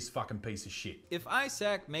done with this fucking piece of shit. If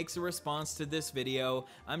Isaac makes a response to this video,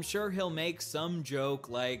 I'm sure he'll make some joke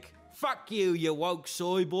like, fuck you, you woke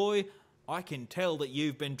soy boy. I can tell that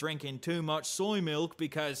you've been drinking too much soy milk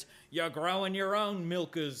because you're growing your own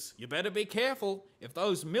milkers. You better be careful. If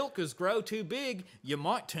those milkers grow too big, you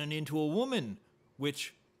might turn into a woman.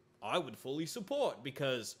 Which I would fully support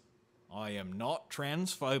because I am not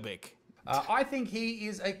transphobic. I think he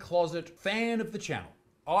is a closet fan of the channel.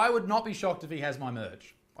 I would not be shocked if he has my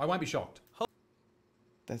merch. I won't be shocked.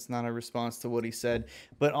 That's not a response to what he said.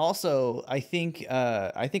 But also, I think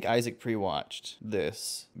Isaac pre-watched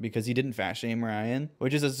this because he didn't fat shame Ryan,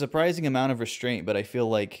 which is a surprising amount of restraint, but I feel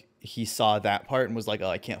like he saw that part and was like, oh,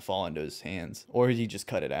 I can't fall into his hands. Or he just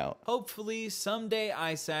cut it out. Hopefully, someday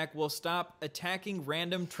Isaac will stop attacking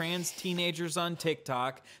random trans teenagers on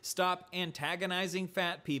TikTok, stop antagonizing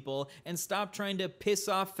fat people, and stop trying to piss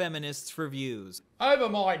off feminists for views. Over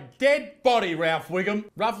my dead body, Ralph Wiggum.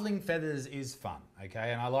 Ruffling feathers is fun,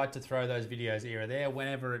 okay? And I like to throw those videos here or there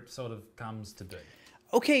whenever it sort of comes to be.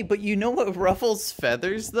 Okay, but you know what ruffles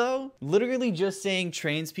feathers, though? Literally just saying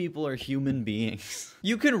trans people are human beings.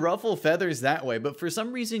 You can ruffle feathers that way, but for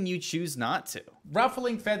some reason you choose not to.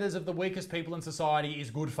 Ruffling feathers of the weakest people in society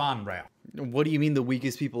is good fun, Ralph. What do you mean the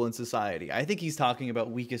weakest people in society? I think he's talking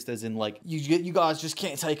about weakest as in like, you guys just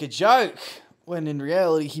can't take a joke. When in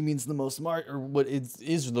reality, he means the most or what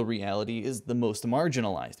is the reality is the most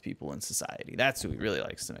marginalized people in society. That's who he really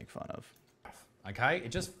likes to make fun of. Okay? It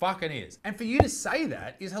just fucking is. And for you to say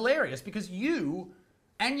that is hilarious because you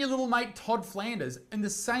and your little mate Todd Flanders in the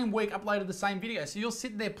same week uploaded the same video. So you're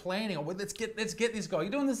sitting there planning, oh, well, let's get this guy.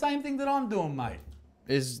 You're doing the same thing that I'm doing, mate.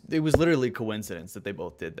 It was literally coincidence that they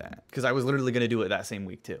both did that. Because I was literally going to do it that same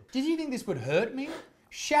week too. Did you think this would hurt me?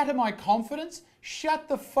 Shatter my confidence? Shut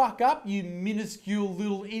the fuck up, you minuscule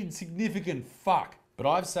little insignificant fuck. But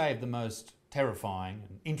I've saved the most terrifying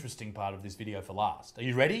and interesting part of this video for last. Are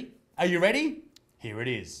you ready? Are you ready? Here it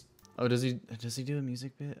is. Oh, does he do a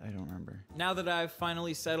music bit? I don't remember. Now that I've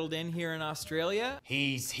finally settled in here in Australia,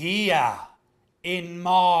 He's here in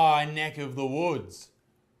my neck of the woods.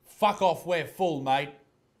 Fuck off, we're full, mate.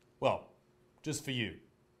 Well, just for you.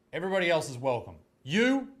 Everybody else is welcome.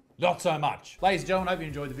 You, not so much. Ladies and gentlemen, hope you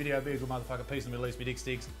enjoyed the video. Be a good motherfucker. Peace in the Middle East. Be dick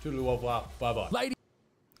sticks. Toodaloo waffle. Bye-bye.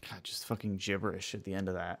 God, just fucking gibberish at the end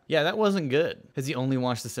of that. Yeah, that wasn't good. Has he only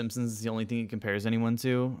watched The Simpsons? Is the only thing he compares anyone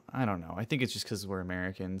to? I don't know. I think it's just because we're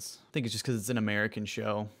Americans. I think it's just because it's an American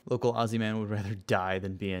show. Local Aussie man would rather die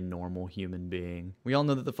than be a normal human being. We all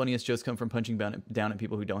know that the funniest jokes come from punching down at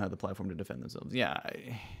people who don't have the platform to defend themselves. Yeah,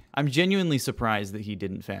 I'm genuinely surprised that he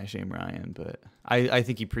didn't fat shame Ryan, but I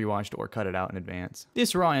think he pre-watched or cut it out in advance.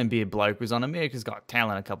 This Ryan Beard bloke was on America's Got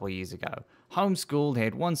Talent a couple years ago. Homeschooled,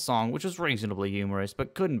 had one song which was reasonably humorous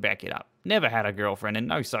but couldn't back it up. Never had a girlfriend and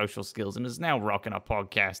no social skills and is now rocking a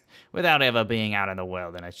podcast without ever being out in the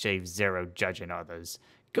world and achieved zero judging others.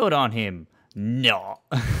 Good on him. No.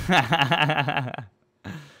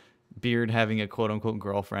 Beard having a quote-unquote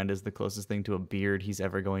girlfriend is the closest thing to a beard he's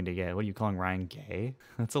ever going to get. What are you calling Ryan gay?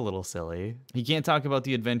 That's a little silly. He can't talk about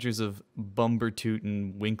the adventures of Bumbertoot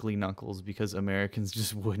and Winkly Knuckles because Americans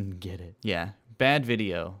just wouldn't get it. Yeah, bad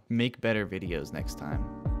video. Make better videos next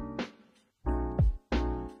time.